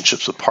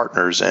relationships with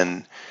partners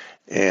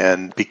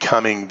and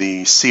becoming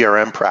the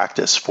CRM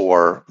practice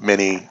for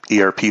many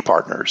ERP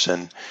partners.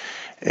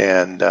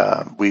 And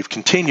we've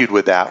continued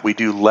with that. We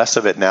do less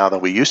of it now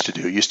than we used to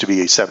do. It used to be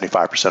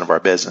 75% of our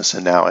business,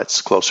 and now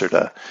it's closer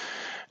to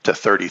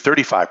 30,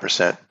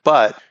 35%.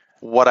 But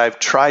what I've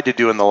tried to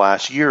do in the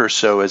last year or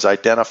so is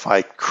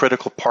identify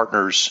critical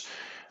partners,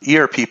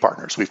 ERP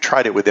partners. We've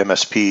tried it with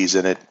MSPs,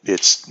 and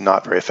it's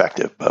not very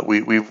effective. But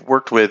we've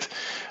worked with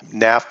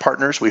NAV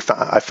partners.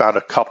 I found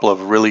a couple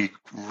of really,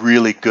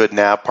 really good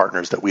NAV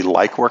partners that we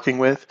like working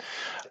with,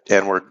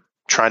 and we're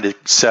trying to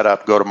set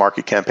up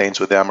go-to-market campaigns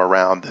with them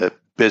around the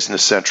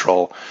Business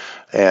Central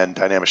and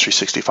Dynamics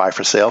 365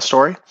 for Sales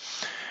story.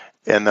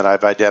 And then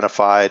I've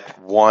identified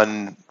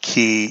one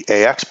key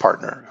AX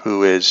partner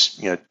who is,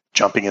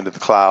 jumping into the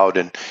cloud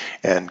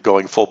and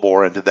going full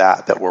bore into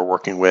that we're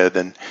working with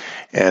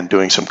and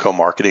doing some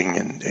co-marketing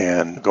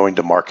and going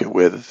to market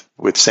with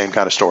same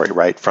kind of story,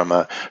 right? From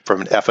an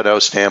F&O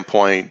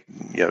standpoint,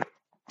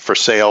 for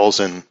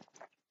sales and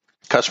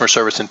customer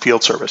service and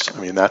field service.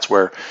 I mean, that's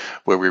where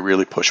we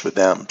really push with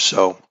them.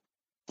 So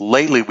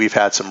lately we've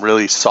had some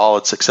really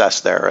solid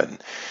success there.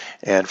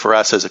 And for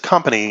us as a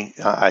company,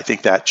 I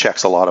think that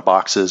checks a lot of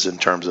boxes in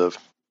terms of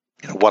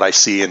what I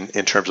see in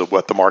terms of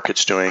what the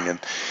market's doing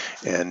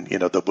and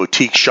the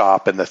boutique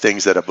shop and the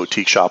things that a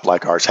boutique shop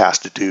like ours has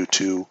to do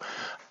to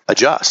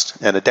adjust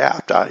and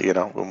adapt.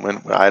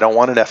 When I don't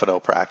want an F&O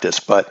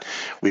practice, but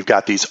we've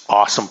got these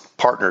awesome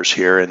partners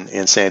here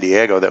in San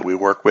Diego that we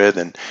work with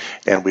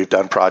and we've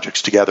done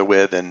projects together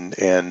with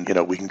and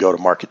we can go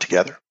to market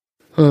together.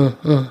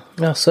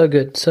 Oh, so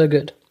good.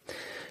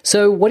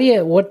 So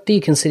what do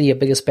you consider your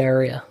biggest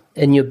barrier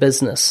in your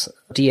business?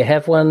 Do you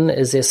have one?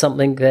 Is there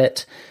something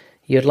that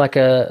you'd like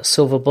a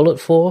silver bullet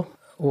for?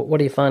 What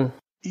do you find?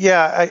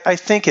 Yeah, I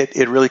think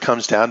it really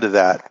comes down to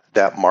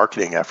that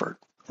marketing effort,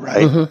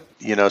 right?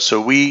 Mm-hmm.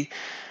 So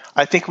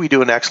I think we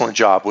do an excellent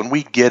job. When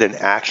we get an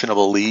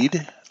actionable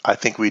lead, I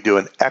think we do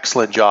an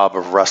excellent job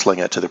of wrestling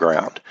it to the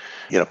ground,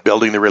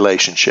 building the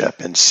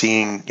relationship and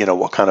seeing,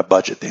 what kind of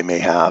budget they may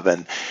have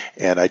and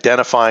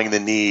identifying the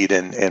need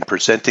and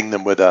presenting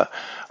them with an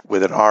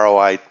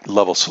ROI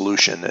level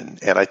solution.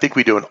 And I think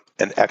we do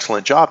an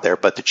excellent job there.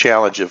 But the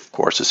challenge, of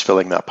course, is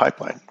filling that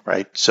pipeline,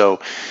 right? So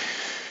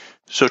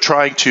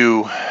trying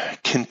to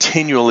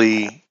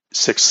continually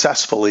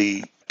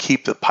successfully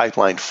keep the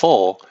pipeline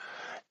full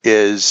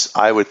is,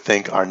 I would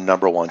think, our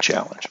number one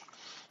challenge.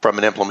 From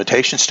an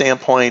implementation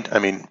standpoint, I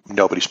mean,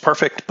 nobody's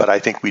perfect, but I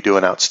think we do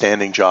an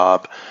outstanding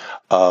job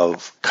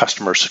of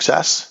customer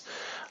success,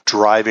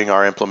 driving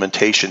our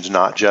implementations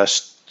not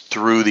just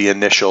through the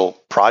initial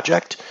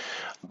project,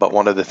 but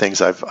one of the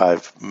things I've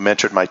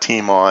mentored my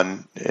team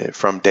on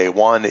from day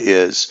one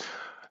is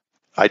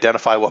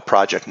identify what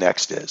Project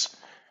Next is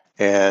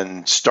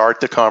and start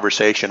the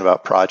conversation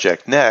about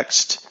Project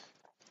Next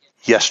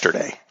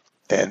yesterday.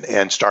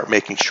 And start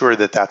making sure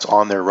that that's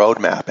on their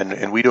roadmap.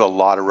 And we do a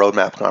lot of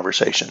roadmap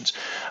conversations.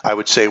 I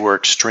would say we're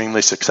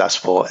extremely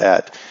successful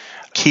at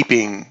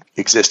keeping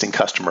existing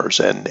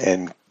customers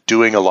and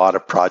doing a lot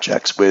of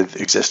projects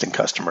with existing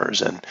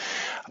customers. And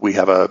we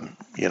have a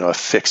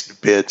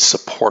fixed bid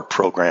support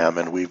program,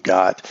 and we've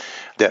got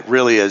that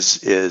really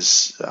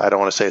is I don't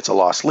want to say it's a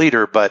loss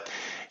leader, but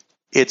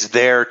it's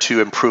there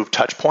to improve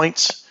touch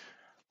points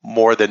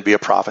more than be a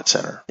profit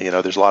center.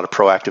 There's a lot of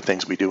proactive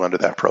things we do under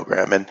that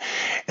program.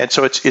 And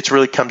so it's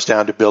really comes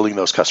down to building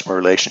those customer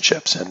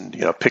relationships and,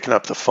 picking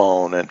up the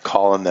phone and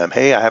calling them,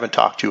 hey, I haven't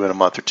talked to you in a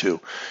month or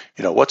two.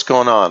 What's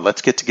going on?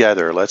 Let's get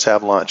together. Let's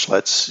have lunch.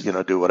 Let's,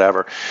 do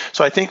whatever.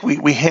 So I think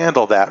we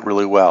handle that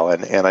really well.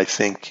 And I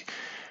think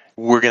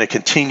we're going to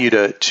continue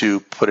to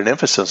put an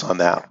emphasis on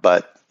that,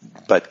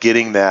 but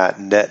getting that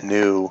net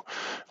new,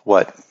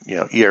 what,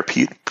 ERP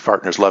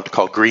partners love to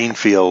call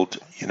greenfield,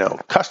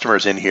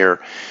 customers in here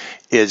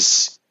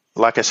is,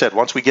 like I said,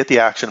 once we get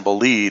the actionable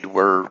lead,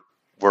 we're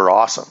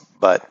awesome.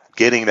 But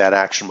getting that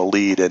actionable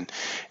lead and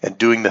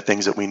doing the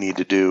things that we need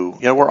to do.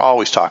 We're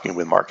always talking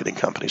with marketing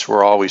companies.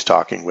 We're always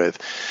talking with,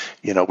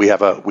 we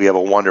have a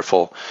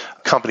wonderful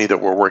company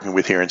that we're working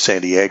with here in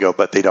San Diego,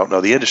 but they don't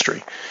know the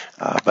industry.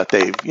 But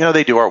they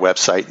do our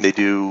website and they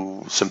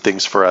do some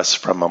things for us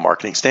from a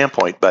marketing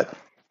standpoint, but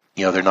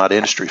they're not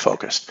industry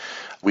focused.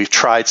 We've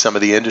tried some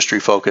of the industry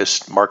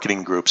focused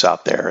marketing groups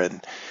out there,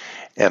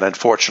 and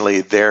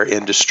unfortunately their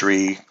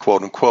industry,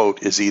 quote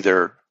unquote, is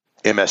either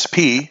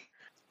MSP,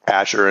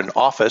 Azure and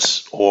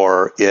Office,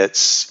 or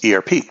it's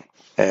ERP.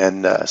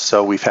 And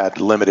so we've had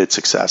limited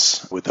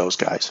success with those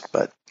guys.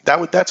 But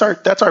that's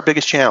our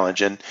biggest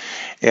challenge.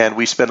 And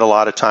we spend a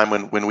lot of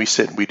time when we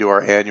sit and we do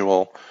our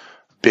annual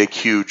big,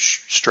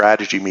 huge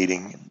strategy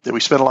meeting, that we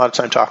spend a lot of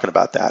time talking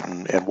about that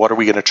and what are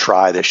we going to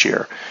try this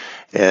year.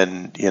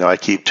 And, I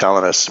keep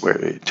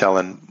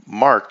telling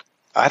Mark,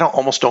 I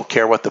almost don't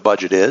care what the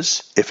budget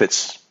is if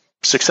it's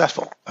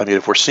successful. I mean,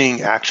 if we're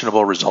seeing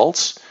actionable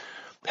results,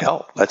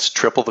 hell, let's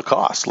triple the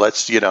cost.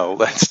 Let's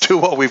do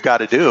what we've got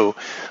to do.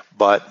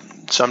 But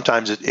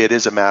sometimes it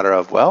is a matter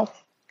of,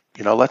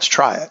 let's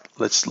try it.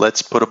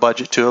 Let's put a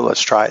budget to it.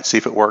 Let's try it, see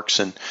if it works.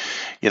 And,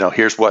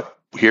 here's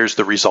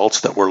the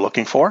results that we're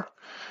looking for.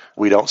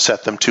 We don't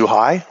set them too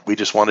high. We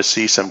just want to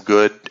see some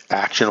good,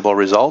 actionable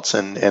results.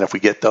 And if we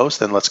get those,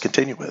 then let's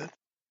continue with it.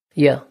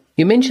 Yeah.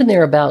 You mentioned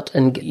there about,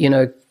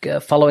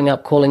 following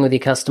up, calling with your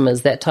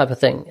customers, that type of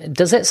thing.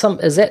 Is that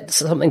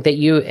something that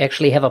you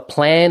actually have a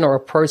plan or a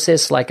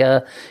process, like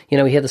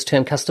we hear this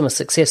term customer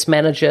success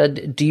manager.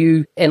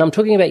 And I'm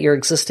talking about your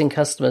existing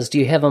customers, do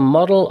you have a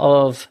model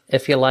of,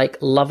 if you like,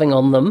 loving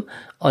on them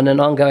on an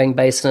ongoing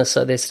basis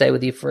so they stay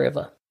with you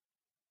forever?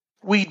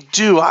 We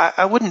do.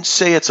 I wouldn't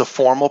say it's a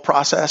formal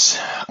process.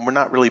 We're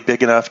not really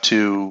big enough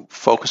to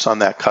focus on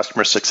that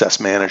customer success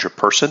manager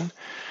person.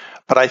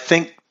 But I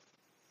think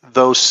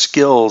those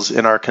skills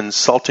in our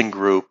consulting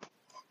group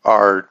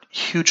are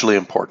hugely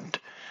important.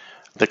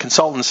 The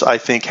consultants, I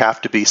think,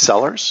 have to be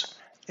sellers,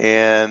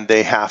 and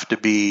they have to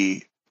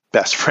be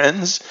best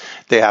friends.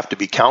 They have to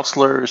be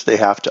counselors. They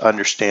have to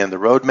understand the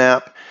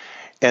roadmap.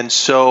 And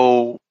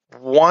so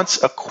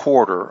once a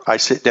quarter, I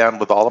sit down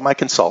with all of my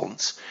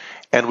consultants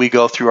and we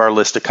go through our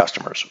list of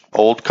customers,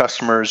 old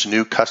customers,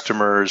 new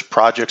customers,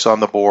 projects on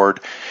the board.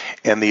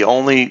 And the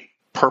only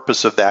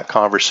purpose of that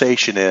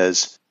conversation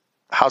is,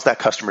 how's that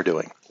customer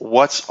doing?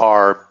 What's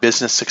our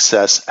business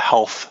success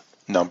health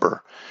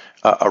number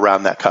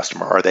around that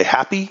customer? Are they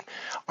happy?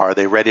 Are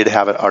they ready to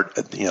have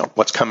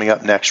what's coming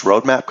up next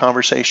roadmap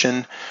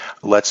conversation?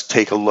 Let's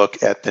take a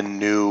look at the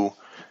new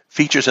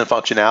features and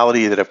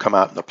functionality that have come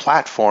out in the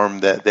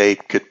platform that they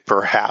could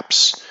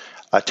perhaps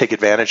take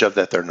advantage of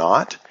that they're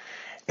not.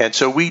 And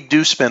so we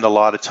do spend a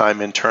lot of time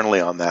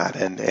internally on that.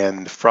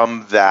 And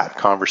from that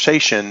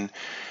conversation,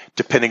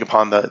 depending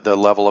upon the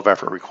level of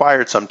effort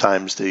required,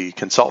 sometimes the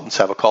consultants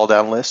have a call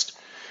down list,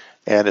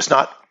 and it's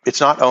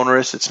not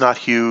onerous, it's not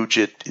huge.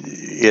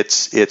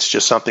 It's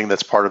just something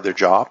that's part of their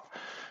job,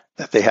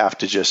 that they have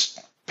to just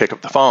pick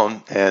up the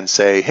phone and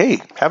say, hey,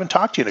 haven't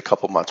talked to you in a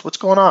couple of months. What's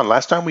going on?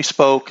 Last time we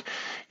spoke,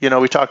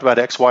 we talked about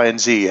X, Y, and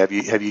Z. Have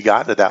you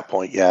gotten to that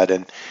point yet?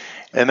 And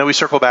then we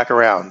circle back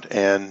around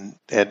and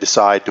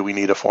decide, do we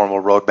need a formal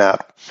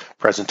roadmap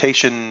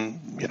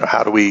presentation?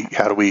 How do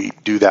we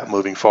do that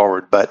moving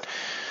forward? But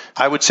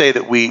I would say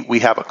that we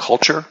have a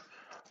culture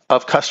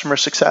of customer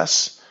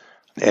success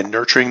and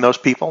nurturing those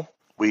people.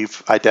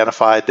 We've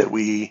identified that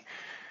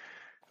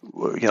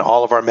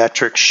all of our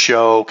metrics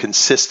show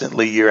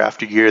consistently year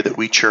after year that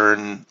we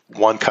churn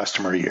one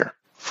customer a year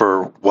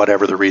for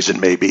whatever the reason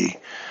may be.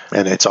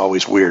 And it's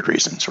always weird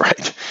reasons,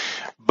 right?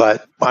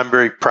 But I'm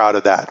very proud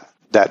of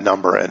that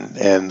number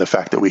and the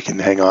fact that we can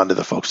hang on to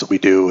the folks that we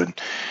do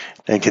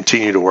and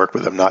continue to work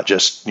with them, not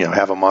just,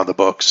 have them on the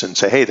books and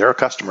say, hey, they're a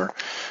customer,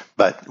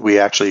 but we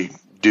actually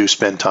do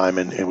spend time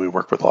and we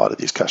work with a lot of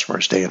these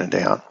customers day in and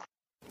day out.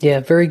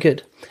 Yeah, very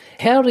good.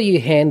 How do you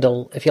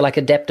handle, if you like,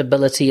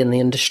 adaptability in the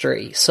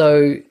industry?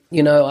 So,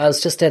 I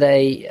was just at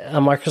a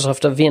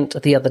Microsoft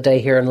event the other day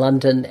here in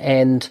London,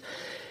 and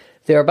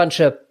there are a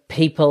bunch of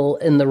people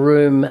in the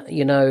room,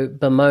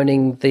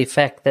 bemoaning the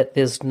fact that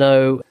there's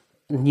no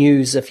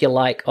news, if you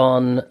like,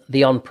 on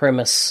the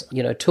on-premise,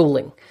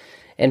 tooling.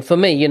 And for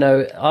me,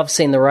 I've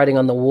seen the writing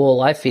on the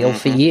wall, I feel,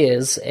 for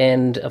years.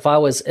 And if I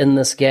was in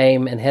this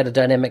game and had a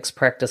Dynamics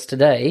practice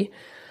today,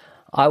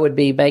 I would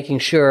be making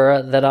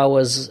sure that I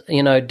was,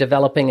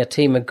 developing a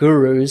team of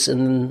gurus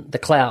in the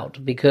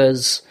cloud,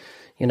 because,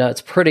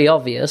 it's pretty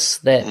obvious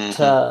that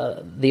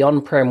the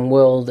on-prem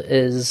world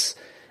is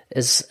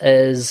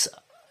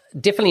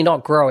definitely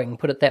not growing,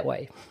 put it that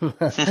way.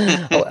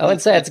 I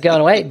wouldn't say it's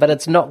going away, but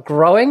it's not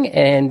growing,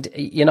 and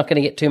you're not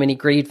going to get too many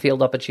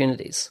greenfield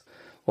opportunities.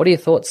 What are your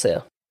thoughts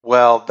there?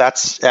 Well,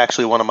 that's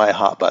actually one of my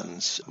hot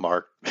buttons,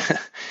 Mark.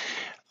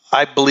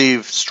 I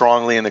believe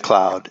strongly in the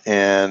cloud,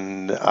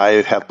 and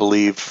I have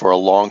believed for a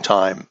long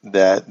time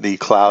that the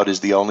cloud is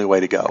the only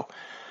way to go.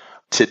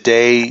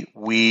 Today,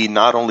 we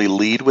not only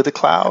lead with the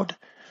cloud,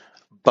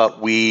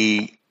 but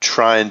we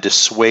try and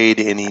dissuade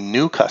any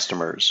new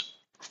customers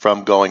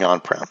from going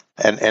on-prem,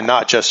 and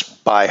not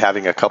just by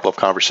having a couple of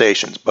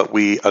conversations, but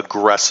we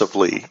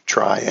aggressively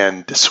try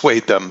and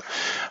dissuade them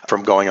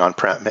from going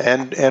on-prem.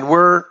 And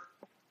we're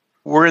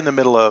in the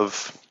middle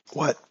of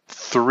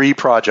 3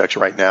 projects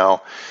right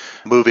now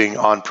moving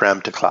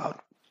on-prem to cloud.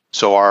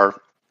 So our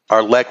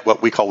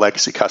what we call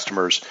legacy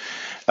customers,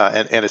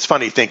 and it's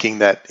funny thinking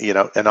that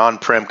an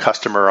on-prem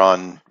customer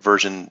on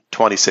version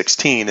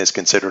 2016 is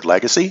considered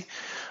legacy,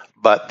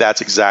 but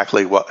that's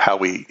exactly how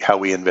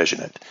we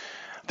envision it.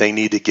 They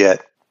need to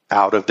get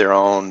out of their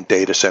own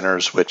data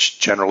centers, which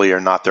generally are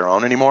not their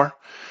own anymore.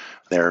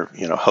 They're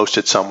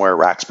hosted somewhere,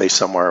 rack-based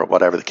somewhere,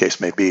 whatever the case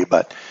may be.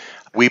 But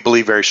we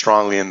believe very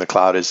strongly in the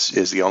cloud is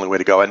the only way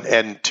to go.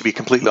 And to be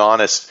completely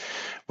honest,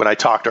 when I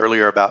talked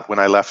earlier about when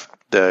I left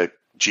the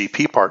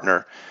GP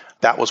partner,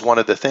 that was one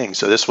of the things.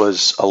 So this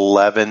was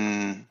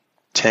 10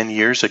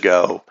 years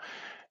ago.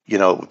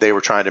 They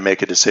were trying to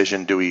make a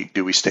decision. Do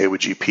we stay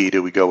with GP?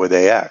 Do we go with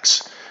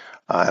AX?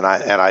 And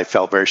I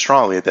felt very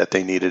strongly that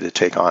they needed to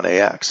take on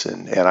AX.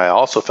 And I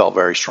also felt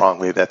very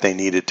strongly that they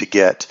needed to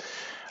get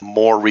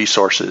more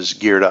resources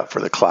geared up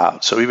for the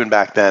cloud. So even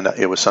back then,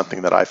 it was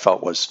something that I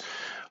felt was,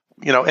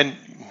 and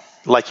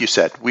like you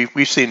said,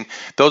 we've seen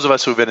those of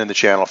us who've been in the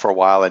channel for a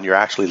while and you're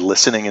actually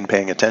listening and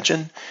paying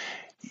attention,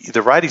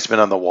 the writing's been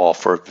on the wall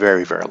for a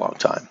very, very long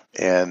time.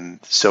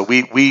 And so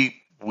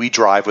we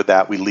drive with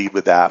that, we lead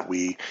with that,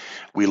 we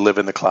live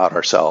in the cloud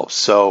ourselves.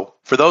 So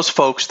for those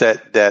folks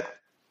that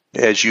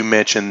as you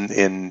mentioned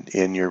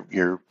in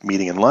your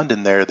meeting in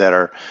London there, that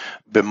are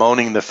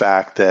bemoaning the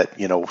fact that,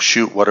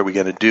 shoot, what are we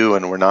going to do?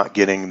 And we're not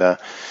getting the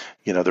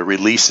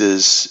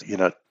releases,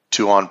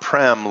 to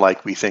on-prem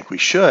like we think we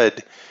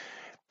should.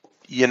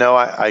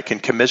 I can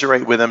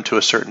commiserate with them to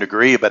a certain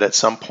degree, but at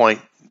some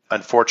point,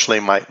 unfortunately,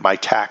 my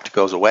tact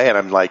goes away, and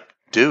I'm like,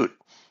 dude,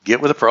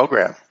 get with a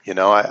program.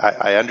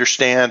 I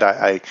understand.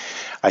 I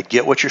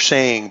get what you're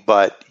saying,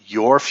 but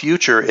your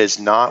future is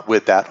not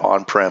with that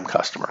on-prem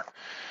customer.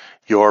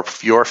 Your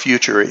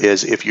future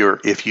is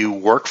if you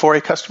work for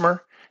a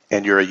customer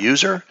and you're a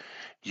user,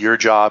 your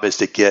job is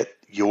to get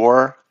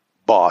your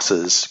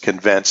bosses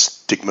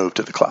convinced to move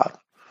to the cloud.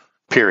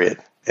 Period.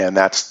 And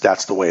that's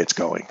the way it's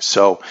going.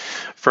 So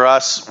for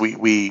us,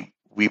 we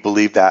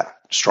believe that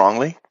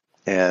strongly.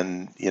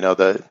 And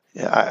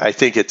I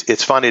think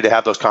it's funny to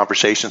have those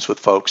conversations with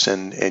folks,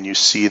 and you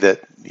see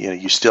that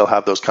you still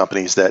have those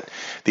companies that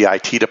the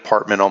IT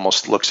department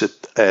almost looks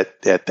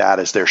at that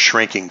as their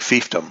shrinking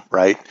fiefdom,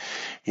 right?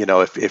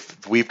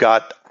 If we've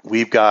got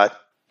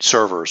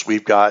servers,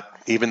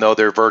 even though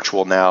they're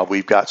virtual now,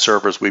 we've got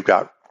servers, we've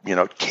got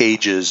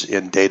cages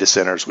in data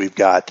centers, we've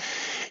got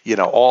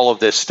all of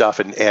this stuff,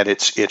 and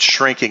it's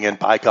shrinking, and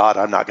by God,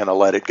 I'm not going to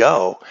let it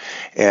go.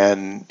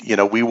 And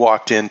we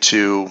walked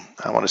into,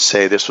 I want to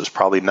say this was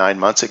probably 9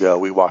 months ago,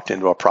 we walked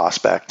into a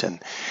prospect,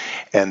 and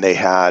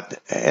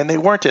they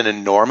weren't an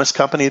enormous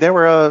company. They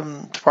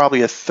were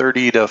probably a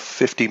 $30 to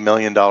 $50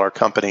 million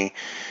company,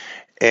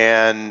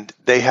 and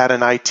they had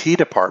an IT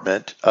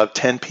department of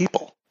 10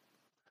 people,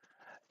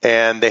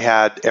 and they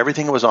had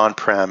everything that was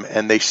on-prem,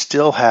 and they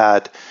still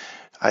had,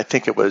 I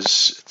think it was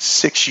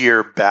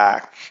 6-year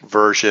back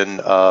version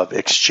of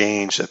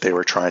Exchange that they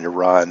were trying to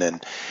run.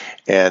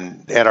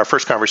 And our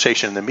first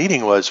conversation in the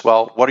meeting was,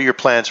 well, what are your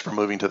plans for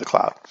moving to the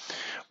cloud?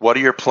 What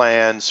are your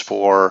plans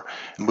for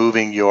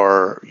moving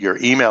your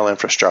email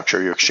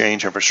infrastructure, your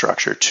Exchange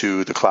infrastructure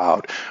to the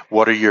cloud?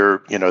 What are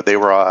your, they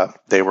were a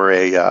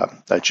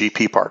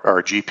GP part or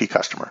a GP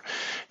customer.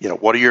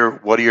 What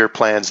are your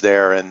plans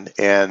there?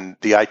 And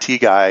the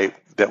IT guy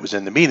that was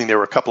in the meeting, there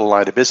were a couple of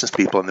line of business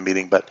people in the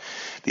meeting, but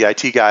the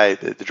IT guy,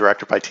 the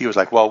director of IT, was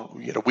like, well,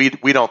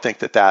 we don't think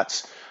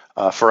that's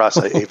for us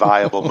a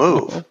viable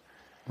move.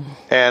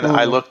 And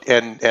I looked,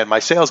 and my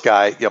sales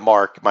guy,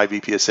 Mark, my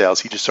VP of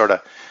sales, he just sort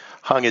of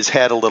hung his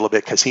head a little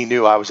bit because he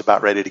knew I was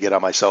about ready to get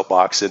on my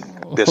soapbox, and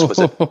this was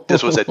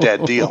a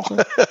dead deal.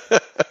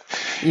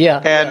 Yeah.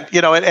 And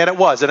it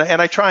was,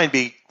 and I try and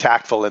be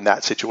tactful in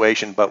that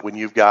situation, but when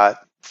you've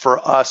got, for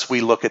us,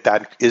 we look at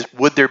that.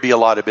 Would there be a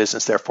lot of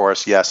business there for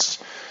us?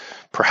 Yes,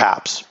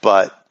 perhaps.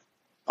 But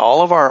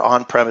all of our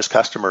on-premise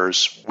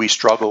customers, we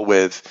struggle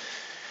with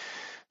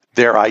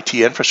their IT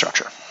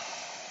infrastructure.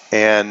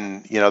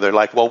 And, they're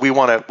like, well, we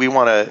want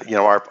to,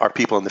 our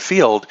people in the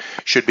field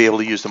should be able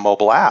to use the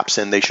mobile apps,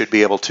 and they should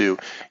be able to,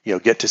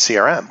 get to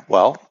CRM.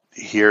 Well,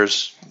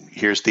 here's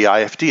the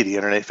IFD, the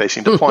internet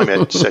facing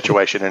deployment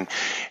situation. And,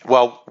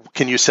 well,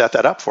 can you set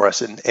that up for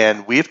us?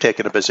 And we've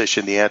taken a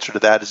position. The answer to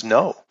that is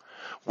no.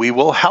 We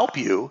will help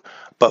you,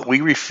 but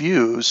we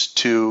refuse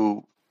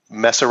to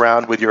mess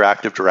around with your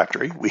Active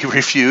Directory. We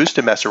refuse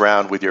to mess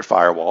around with your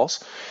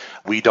firewalls.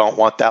 We don't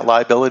want that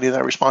liability and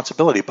that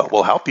responsibility, but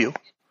we'll help you.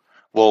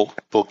 We'll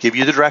give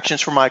you the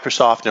directions from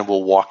Microsoft, and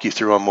we'll walk you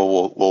through them.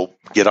 We'll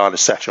get on a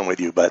section with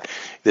you, but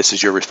this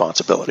is your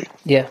responsibility.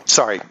 Yeah.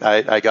 Sorry,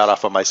 I got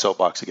off on my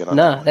soapbox again.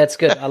 No, that's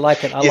good. I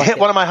like it. You hit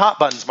one of my hot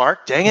buttons,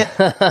 Mark. Dang it.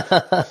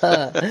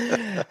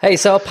 Hey,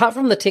 so apart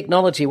from the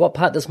technology, what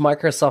part does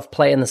Microsoft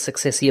play in the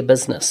success of your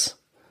business?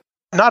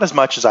 Not as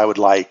much as I would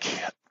like.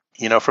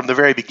 from the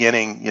very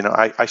beginning,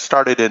 I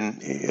started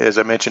as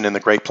I mentioned, in the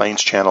Great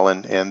Plains channel,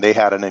 and they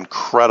had an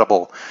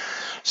incredible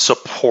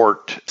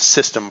support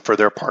system for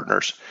their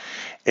partners.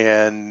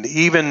 And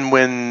even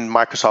when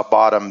Microsoft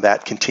bought them,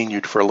 that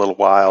continued for a little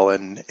while.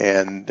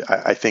 And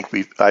I think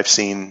I've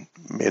seen,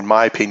 in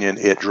my opinion,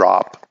 it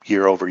drop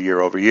year over year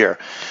over year.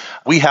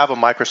 We have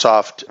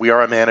we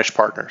are a managed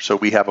partner. So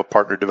we have a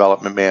partner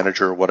development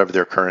manager, whatever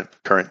their current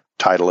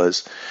title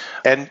is.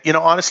 And,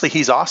 honestly,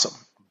 he's awesome,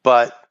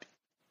 but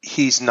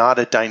he's not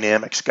a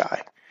Dynamics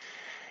guy.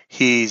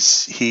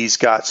 He's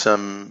got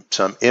some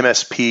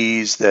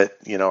MSPs that,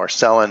 are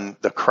selling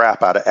the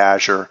crap out of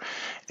Azure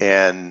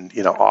and,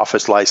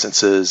 Office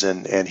licenses,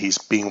 and he's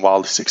being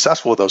wildly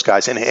successful with those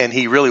guys. And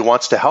he really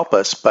wants to help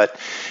us, but,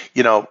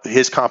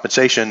 his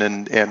compensation,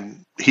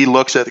 and he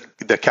looks at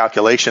the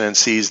calculation and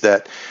sees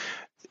that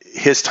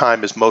his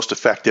time is most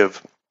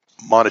effective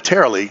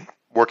monetarily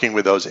working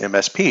with those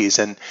MSPs.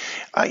 And,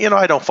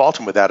 I don't fault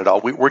him with that at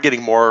all. We're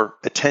getting more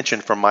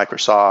attention from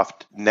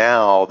Microsoft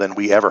now than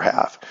we ever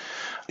have.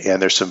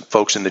 And there's some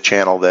folks in the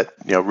channel that,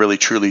 really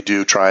truly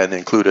do try and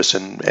include us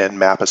and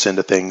map us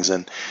into things.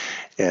 And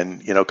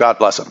God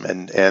bless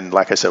them. And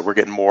like I said, we're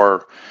getting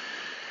more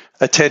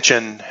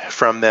attention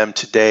from them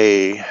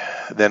today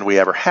than we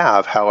ever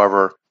have.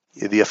 However,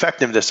 the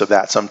effectiveness of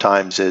that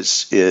sometimes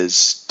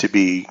is to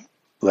be,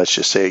 let's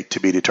just say, to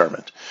be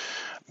determined.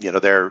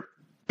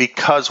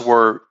 Because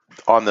we're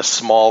on the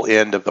small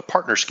end of the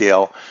partner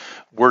scale,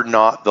 we're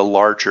not the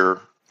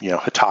larger,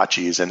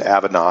 Hitachis and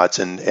Avanods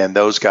and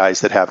those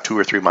guys that have 2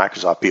 or 3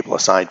 Microsoft people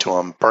assigned to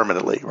them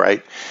permanently,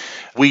 right?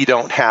 We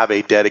don't have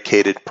a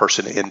dedicated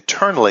person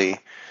internally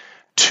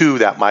to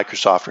that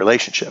Microsoft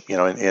relationship.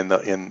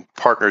 In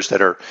partners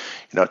that are,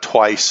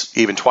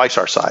 twice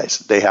our size,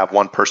 they have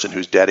one person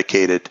who's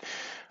dedicated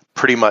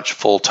pretty much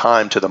full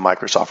time to the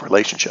Microsoft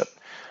relationship,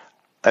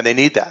 and they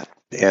need that.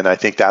 And I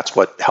think that's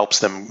what helps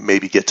them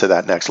maybe get to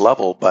that next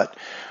level. But,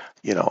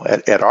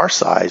 at our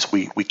size,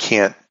 we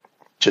can't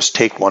just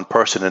take one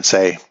person and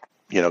say,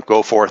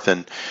 go forth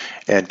and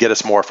get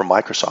us more from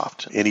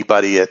Microsoft.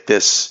 Anybody at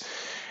this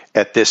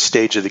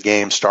stage of the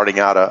game, starting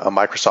out a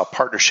Microsoft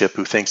partnership,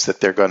 who thinks that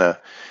they're going to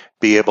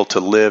be able to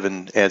live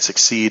and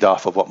succeed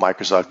off of what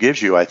Microsoft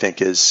gives you, I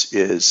think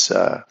is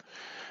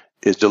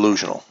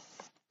delusional.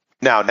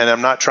 Now, and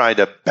I'm not trying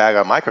to bag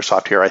on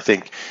Microsoft here. I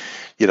think,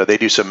 they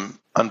do some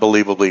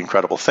unbelievably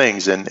incredible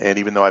things. And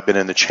even though I've been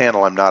in the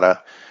channel, I'm not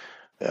a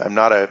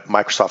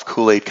Microsoft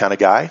Kool-Aid kind of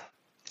guy.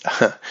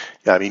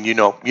 I mean, you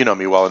know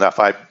me well enough.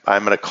 I'm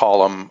going to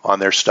call them on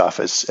their stuff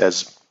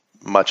as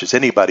much as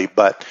anybody,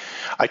 but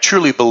I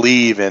truly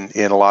believe in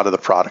a lot of the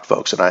product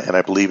folks, and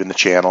I believe in the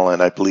channel,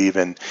 and I believe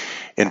in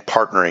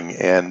partnering,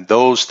 and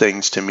those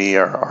things to me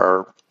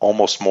are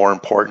almost more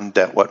important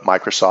than what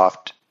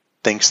Microsoft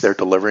thinks they're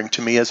delivering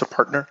to me as a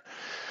partner.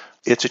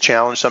 It's a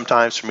challenge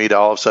sometimes for me to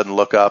all of a sudden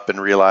look up and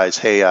realize,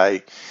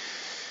 hey,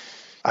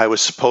 I was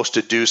supposed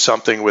to do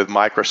something with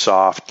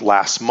Microsoft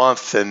last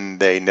month and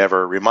they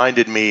never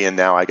reminded me, and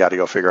now I got to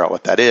go figure out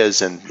what that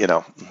is. And,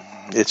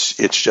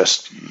 it's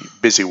just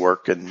busy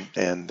work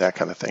and that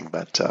kind of thing.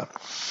 But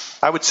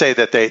I would say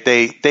that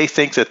they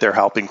think that they're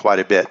helping quite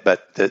a bit,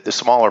 but the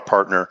smaller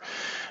partner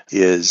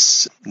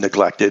is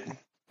neglected,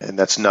 and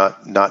that's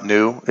not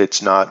new.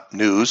 It's not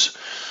news,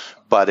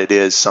 but it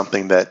is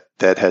something that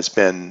has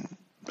been,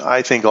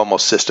 I think,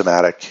 almost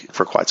systematic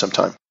for quite some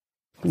time.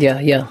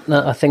 Yeah.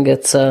 No, I think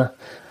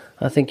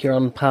I think you're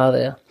on par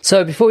there.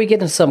 So before we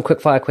get into some quick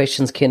fire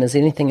questions, Ken, is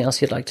there anything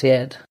else you'd like to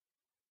add?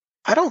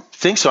 I don't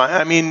think so.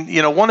 I mean,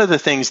 one of the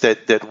things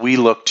that we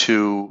look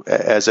to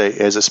as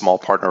a small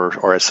partner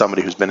or as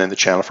somebody who's been in the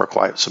channel for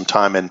quite some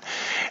time, and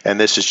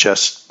this is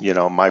just,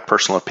 my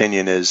personal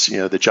opinion, is,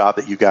 the job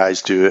that you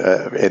guys do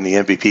in the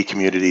MVP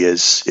community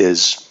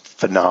is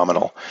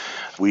phenomenal.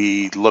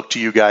 We look to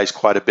you guys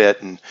quite a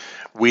bit, and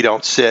we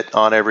don't sit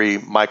on every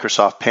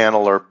Microsoft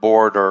panel or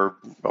board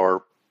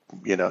or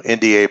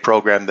NDA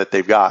program that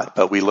they've got,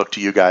 but we look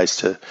to you guys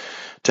to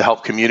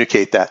help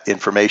communicate that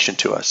information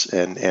to us.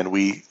 And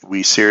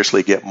we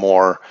seriously get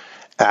more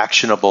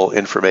actionable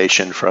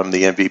information from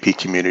the MVP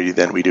community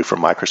than we do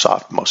from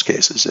Microsoft in most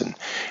cases. And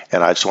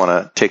I just want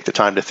to take the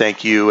time to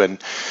thank you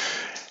and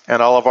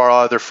all of our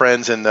other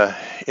friends in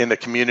the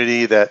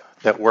community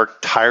that work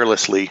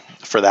tirelessly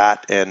for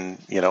that. And,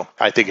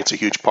 I think it's a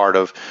huge part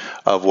of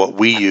what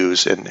we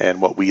use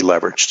and what we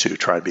leverage to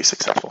try and be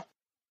successful.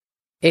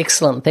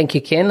 Excellent, thank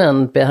you, Ken.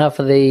 On behalf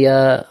of the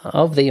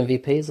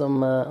MVPs,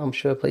 I'm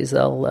sure pleased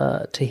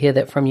they'll to hear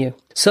that from you.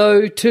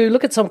 So to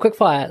look at some quick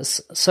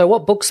fires. So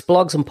what books,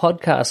 blogs, and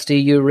podcasts do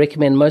you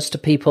recommend most to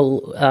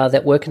people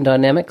that work in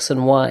Dynamics,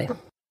 and why?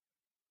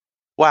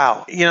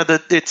 Wow,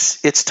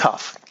 it's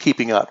tough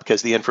keeping up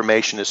because the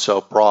information is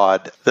so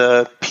broad.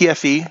 The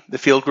PFE, the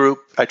field group,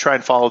 I try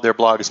and follow their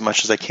blog as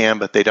much as I can,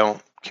 but they don't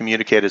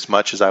communicate as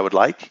much as I would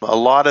like. A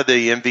lot of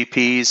the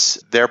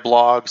MVPs, their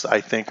blogs,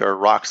 I think, are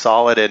rock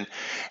solid.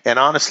 And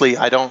honestly,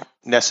 I don't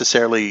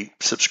necessarily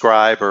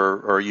subscribe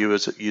or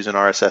use an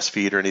RSS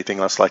feed or anything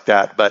else like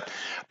that, but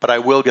I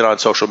will get on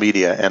social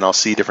media and I'll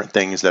see different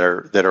things that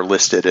are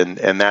listed,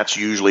 and that's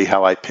usually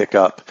how I pick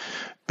up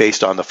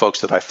based on the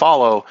folks that I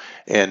follow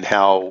and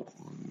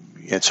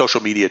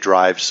social media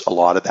drives a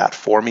lot of that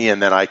for me,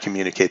 and then I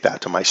communicate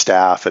that to my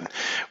staff. And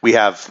we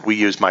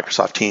use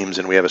Microsoft Teams,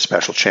 and we have a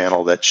special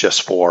channel that's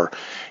just for,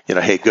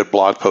 hey, good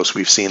blog posts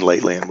we've seen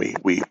lately, and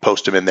we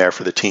post them in there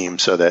for the team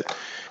so that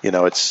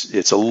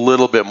it's a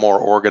little bit more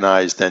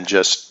organized than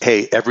just,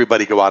 hey,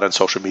 everybody go out on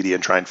social media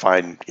and try and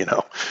find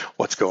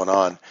what's going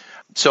on.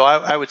 So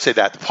I would say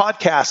that the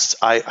podcasts,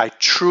 I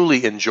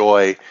truly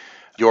enjoy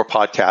your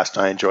podcast.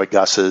 I enjoy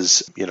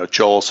Gus's.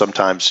 Joel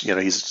sometimes,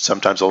 he's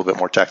sometimes a little bit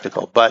more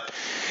technical. But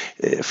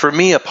for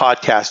me, a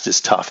podcast is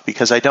tough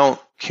because I don't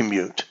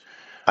commute.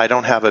 I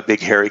don't have a big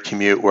hairy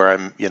commute where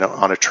I'm,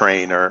 on a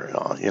train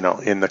or,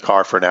 in the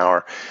car for an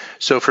hour.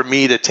 So for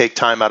me to take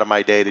time out of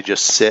my day to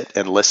just sit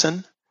and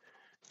listen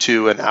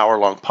to an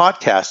hour-long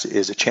podcast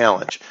is a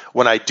challenge.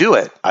 When I do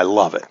it, I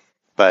love it.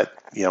 But,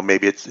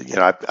 maybe it's,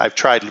 I've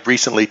tried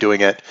recently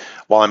doing it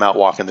while I'm out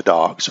walking the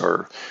dogs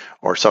or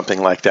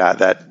something like that.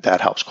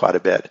 That helps quite a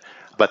bit.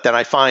 But then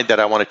I find that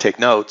I want to take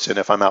notes, and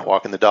if I'm out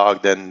walking the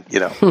dog, then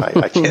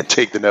I can't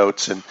take the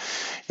notes, and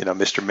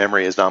Mr.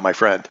 Memory is not my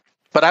friend.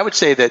 But I would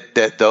say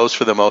that those,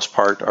 for the most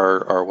part,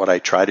 are what I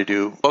try to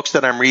do. Books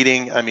that I'm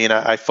reading,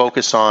 I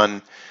focus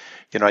on.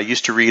 I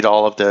used to read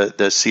all of the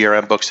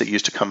CRM books that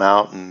used to come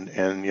out, and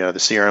the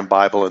CRM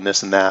Bible and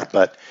this and that.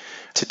 But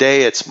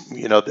today, it's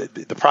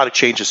the product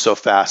changes so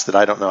fast that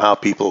I don't know how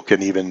people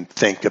can even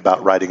think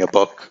about writing a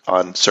book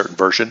on a certain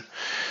version.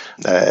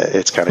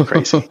 It's kind of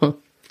crazy.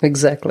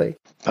 Exactly.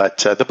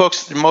 But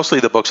mostly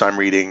the books I'm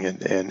reading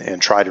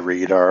and try to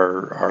read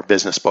are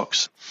business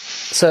books.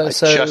 So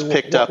just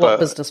picked up what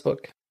business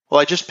book? Well,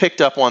 I just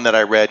picked up one that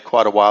I read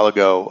quite a while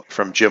ago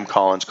from Jim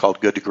Collins called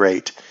Good to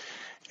Great,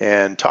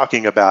 and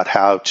talking about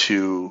how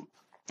to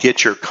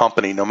get your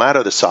company, no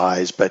matter the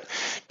size, but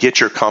get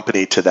your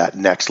company to that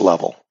next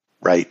level,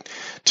 right?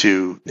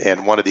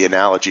 And one of the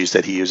analogies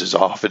that he uses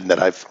often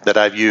that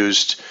I've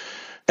used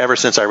ever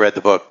since I read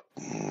the book,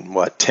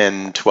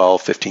 10,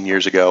 12, 15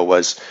 years ago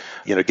was,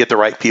 get the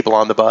right people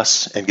on the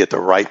bus and get the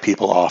right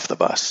people off the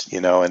bus,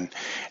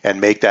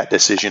 and make that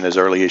decision as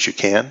early as you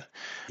can.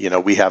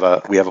 We have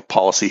a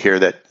policy here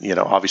that,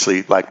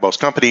 obviously, like most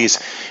companies,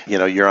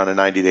 you're on a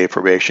 90-day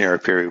probationary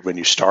period when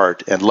you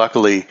start. And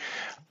luckily,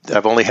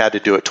 I've only had to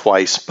do it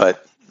twice,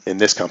 but in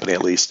this company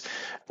at least,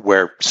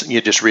 where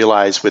you just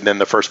realize within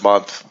the first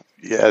month,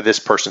 this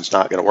person's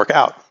not going to work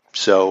out.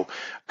 So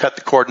cut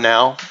the cord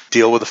now,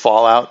 deal with the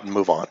fallout, and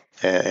move on,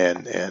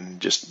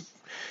 and just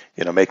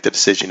make the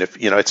decision. If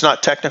it's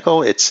not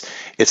technical, it's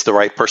the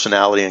right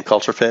personality and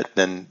culture fit,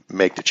 then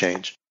make the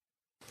change.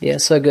 Yeah,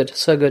 so good,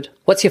 so good.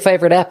 What's your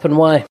favorite app and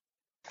why?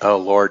 Oh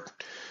Lord,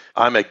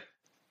 I'm a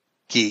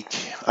geek.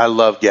 I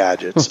love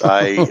gadgets.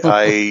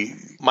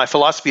 My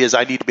philosophy is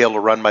I need to be able to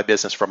run my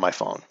business from my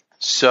phone.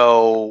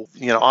 So,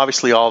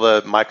 obviously all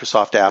the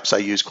Microsoft apps I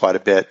use quite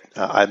a bit.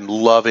 I'm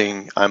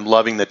loving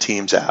the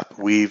Teams app.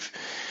 We've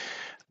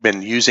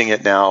been using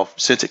it now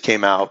since it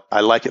came out.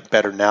 I like it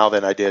better now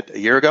than I did a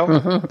year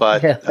ago,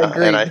 but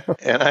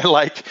and I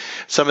like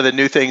some of the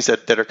new things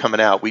that are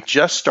coming out. We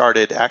just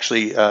started,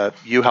 actually,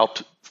 you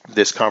helped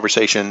this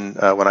conversation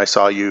when I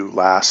saw you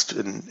last,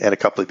 and a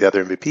couple of the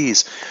other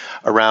MVPs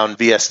around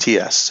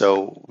VSTS.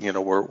 So,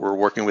 we're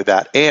working with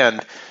that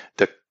and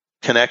the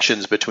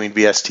connections between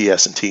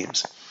VSTS and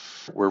Teams.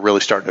 We're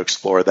really starting to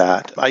explore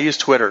that. I use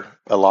Twitter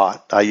a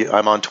lot.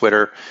 I'm on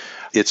Twitter.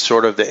 It's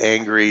sort of the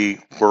angry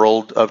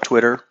world of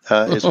Twitter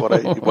is what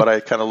I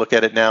kind of look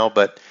at it now.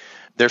 But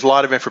there's a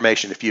lot of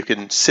information. If you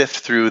can sift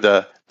through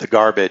the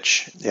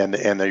garbage and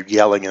the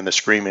yelling and the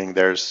screaming,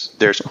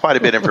 there's quite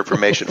a bit of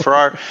information.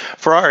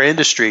 For our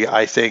industry,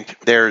 I think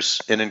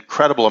there's an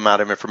incredible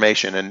amount of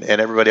information. And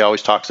everybody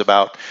always talks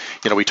about,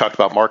 we talked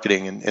about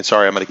marketing. And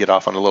sorry, I'm going to get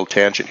off on a little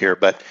tangent here,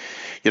 but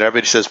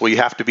everybody says, well, you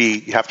have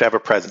to have a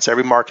presence.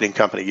 Every marketing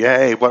company,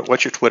 hey,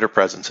 what's your Twitter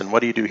presence? And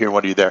what do you do here?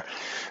 What do you there?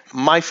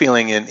 My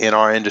feeling in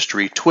our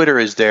industry, Twitter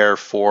is there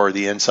for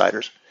the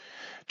insiders.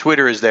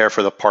 Twitter is there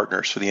for the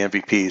partners, for the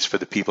MVPs, for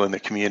the people in the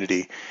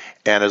community.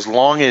 And as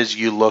long as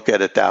you look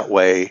at it that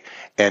way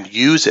and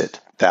use it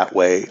that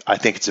way, I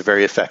think it's a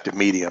very effective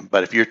medium.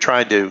 But if you're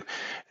trying to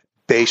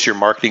base your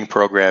marketing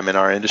program in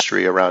our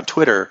industry around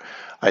Twitter,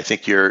 I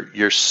think you're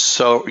going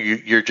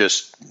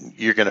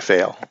to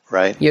fail,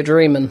 right? You're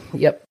dreaming.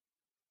 Yep.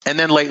 And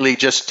then lately,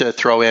 just to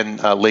throw in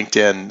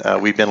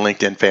LinkedIn, we've been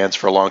LinkedIn fans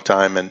for a long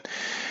time,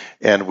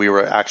 and we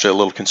were actually a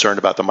little concerned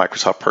about the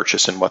Microsoft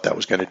purchase and what that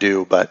was going to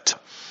do, but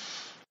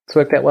it's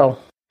worked out well.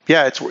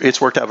 Yeah, it's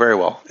worked out very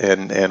well,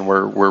 and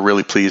we're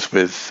really pleased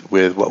with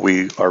what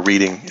we are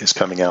reading is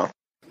coming out.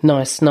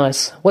 Nice.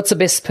 What's the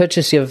best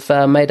purchase you've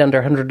made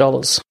under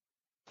 $100?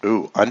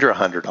 Ooh, under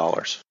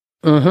 $100.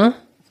 Mm-hmm.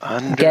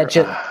 Under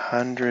gadget.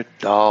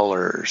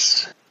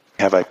 $100.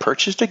 Have I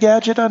purchased a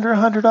gadget under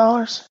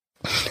 $100?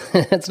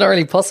 It's not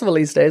really possible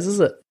these days, is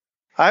it?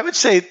 I would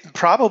say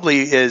probably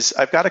is.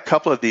 I've got a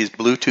couple of these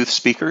Bluetooth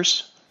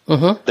speakers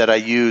that I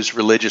use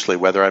religiously,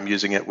 whether I'm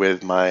using it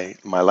with my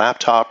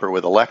laptop or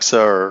with Alexa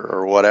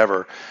or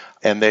whatever.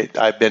 And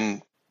I've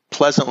been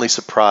pleasantly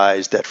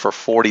surprised that for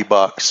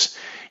 $40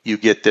 you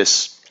get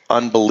this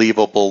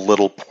unbelievable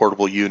little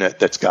portable unit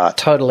that's got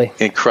totally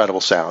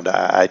incredible sound.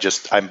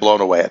 I'm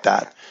blown away at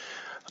that.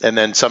 And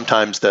then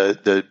sometimes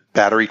the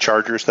battery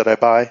chargers that I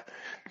buy,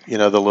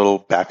 the little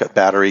backup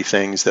battery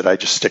things that I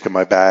just stick in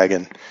my bag,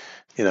 and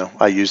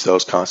I use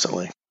those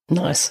constantly.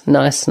 Nice.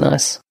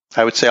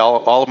 I would say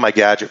all of my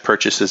gadget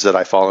purchases that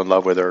I fall in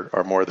love with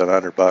are more than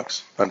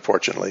 $100,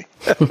 unfortunately.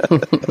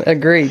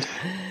 Agreed.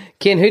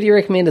 Ken, who do you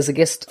recommend as a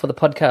guest for the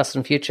podcast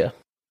in future?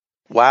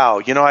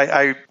 Wow.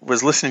 I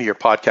was listening to your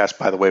podcast,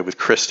 by the way, with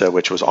Krista,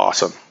 which was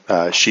awesome.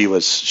 She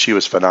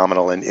was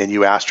phenomenal. And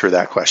you asked her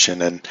that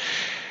question. And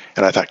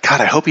I thought,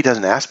 God, I hope he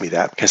doesn't ask me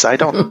that, because I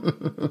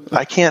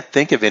can't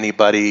think of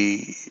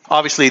anybody.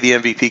 Obviously, the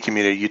MVP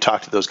community, you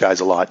talk to those guys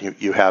a lot.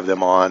 You have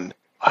them on.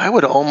 I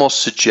would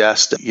almost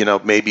suggest,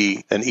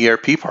 maybe an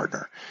ERP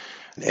partner,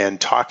 and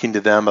talking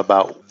to them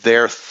about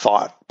their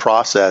thought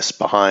process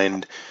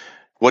behind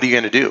what are you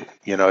going to do?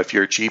 If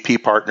you're a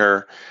GP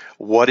partner,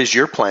 what is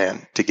your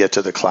plan to get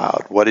to the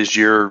cloud? What is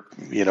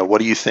what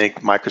do you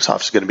think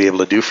Microsoft is going to be able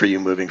to do for you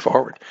moving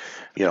forward?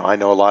 I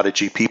know a lot of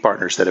GP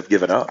partners that have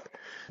given up,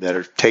 that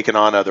are taking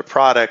on other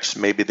products.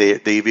 Maybe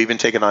they've even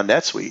taken on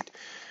NetSuite,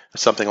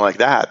 something like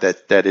that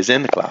is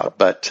in the cloud.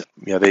 But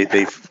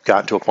they've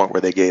gotten to a point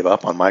where they gave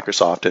up on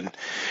Microsoft,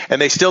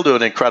 and they still do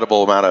an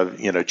incredible amount of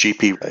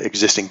GP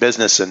existing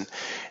business and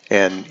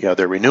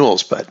their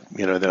renewals, but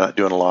they're not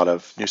doing a lot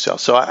of new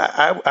sales. So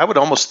I would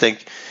almost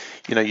think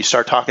you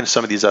start talking to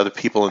some of these other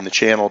people in the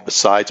channel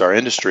besides our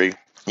industry.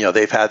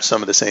 They've had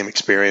some of the same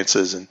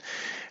experiences and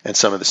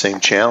some of the same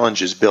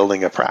challenges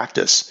building a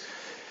practice,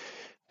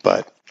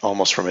 but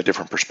almost from a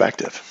different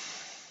perspective.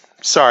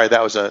 Sorry,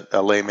 that was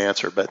a lame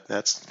answer, but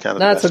that's kind of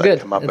the best I can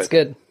come up with. It's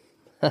good.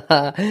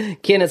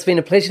 Ken, it's been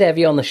a pleasure to have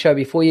you on the show.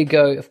 Before you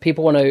go, if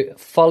people want to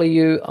follow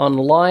you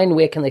online,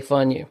 where can they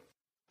find you?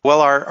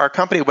 Well, our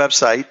company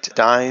website,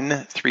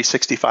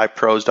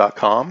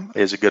 Dyn365pros.com,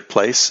 is a good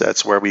place.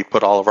 That's where we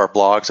put all of our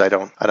blogs. I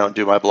don't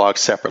do my blogs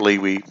separately.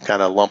 We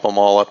kind of lump them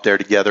all up there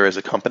together as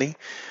a company.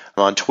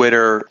 On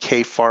Twitter,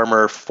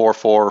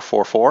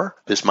 kfarmer4444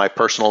 is my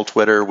personal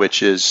Twitter,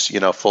 which is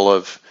full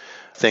of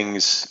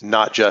things,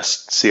 not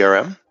just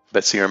CRM,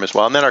 but CRM as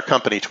well. And then our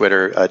company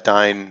Twitter,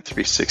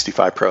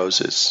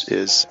 Dyn365pros,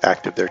 is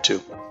active there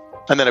too.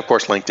 And then, of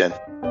course, LinkedIn.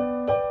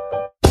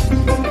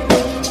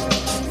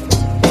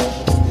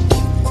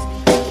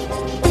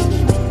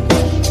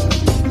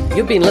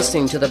 You've been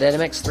listening to the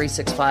Dynamics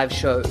 365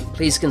 show.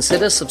 Please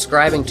consider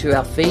subscribing to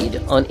our feed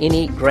on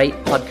any great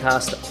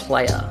podcast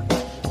player.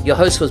 Your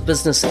host was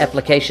Business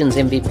Applications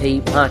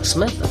MVP Mark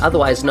Smith,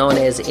 otherwise known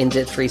as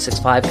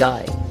NZ365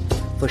 Guy.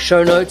 For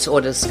show notes or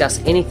to discuss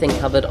anything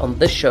covered on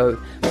this show,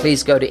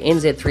 please go to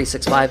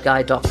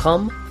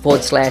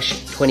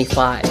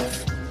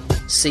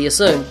nz365guy.com/25. See you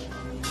soon.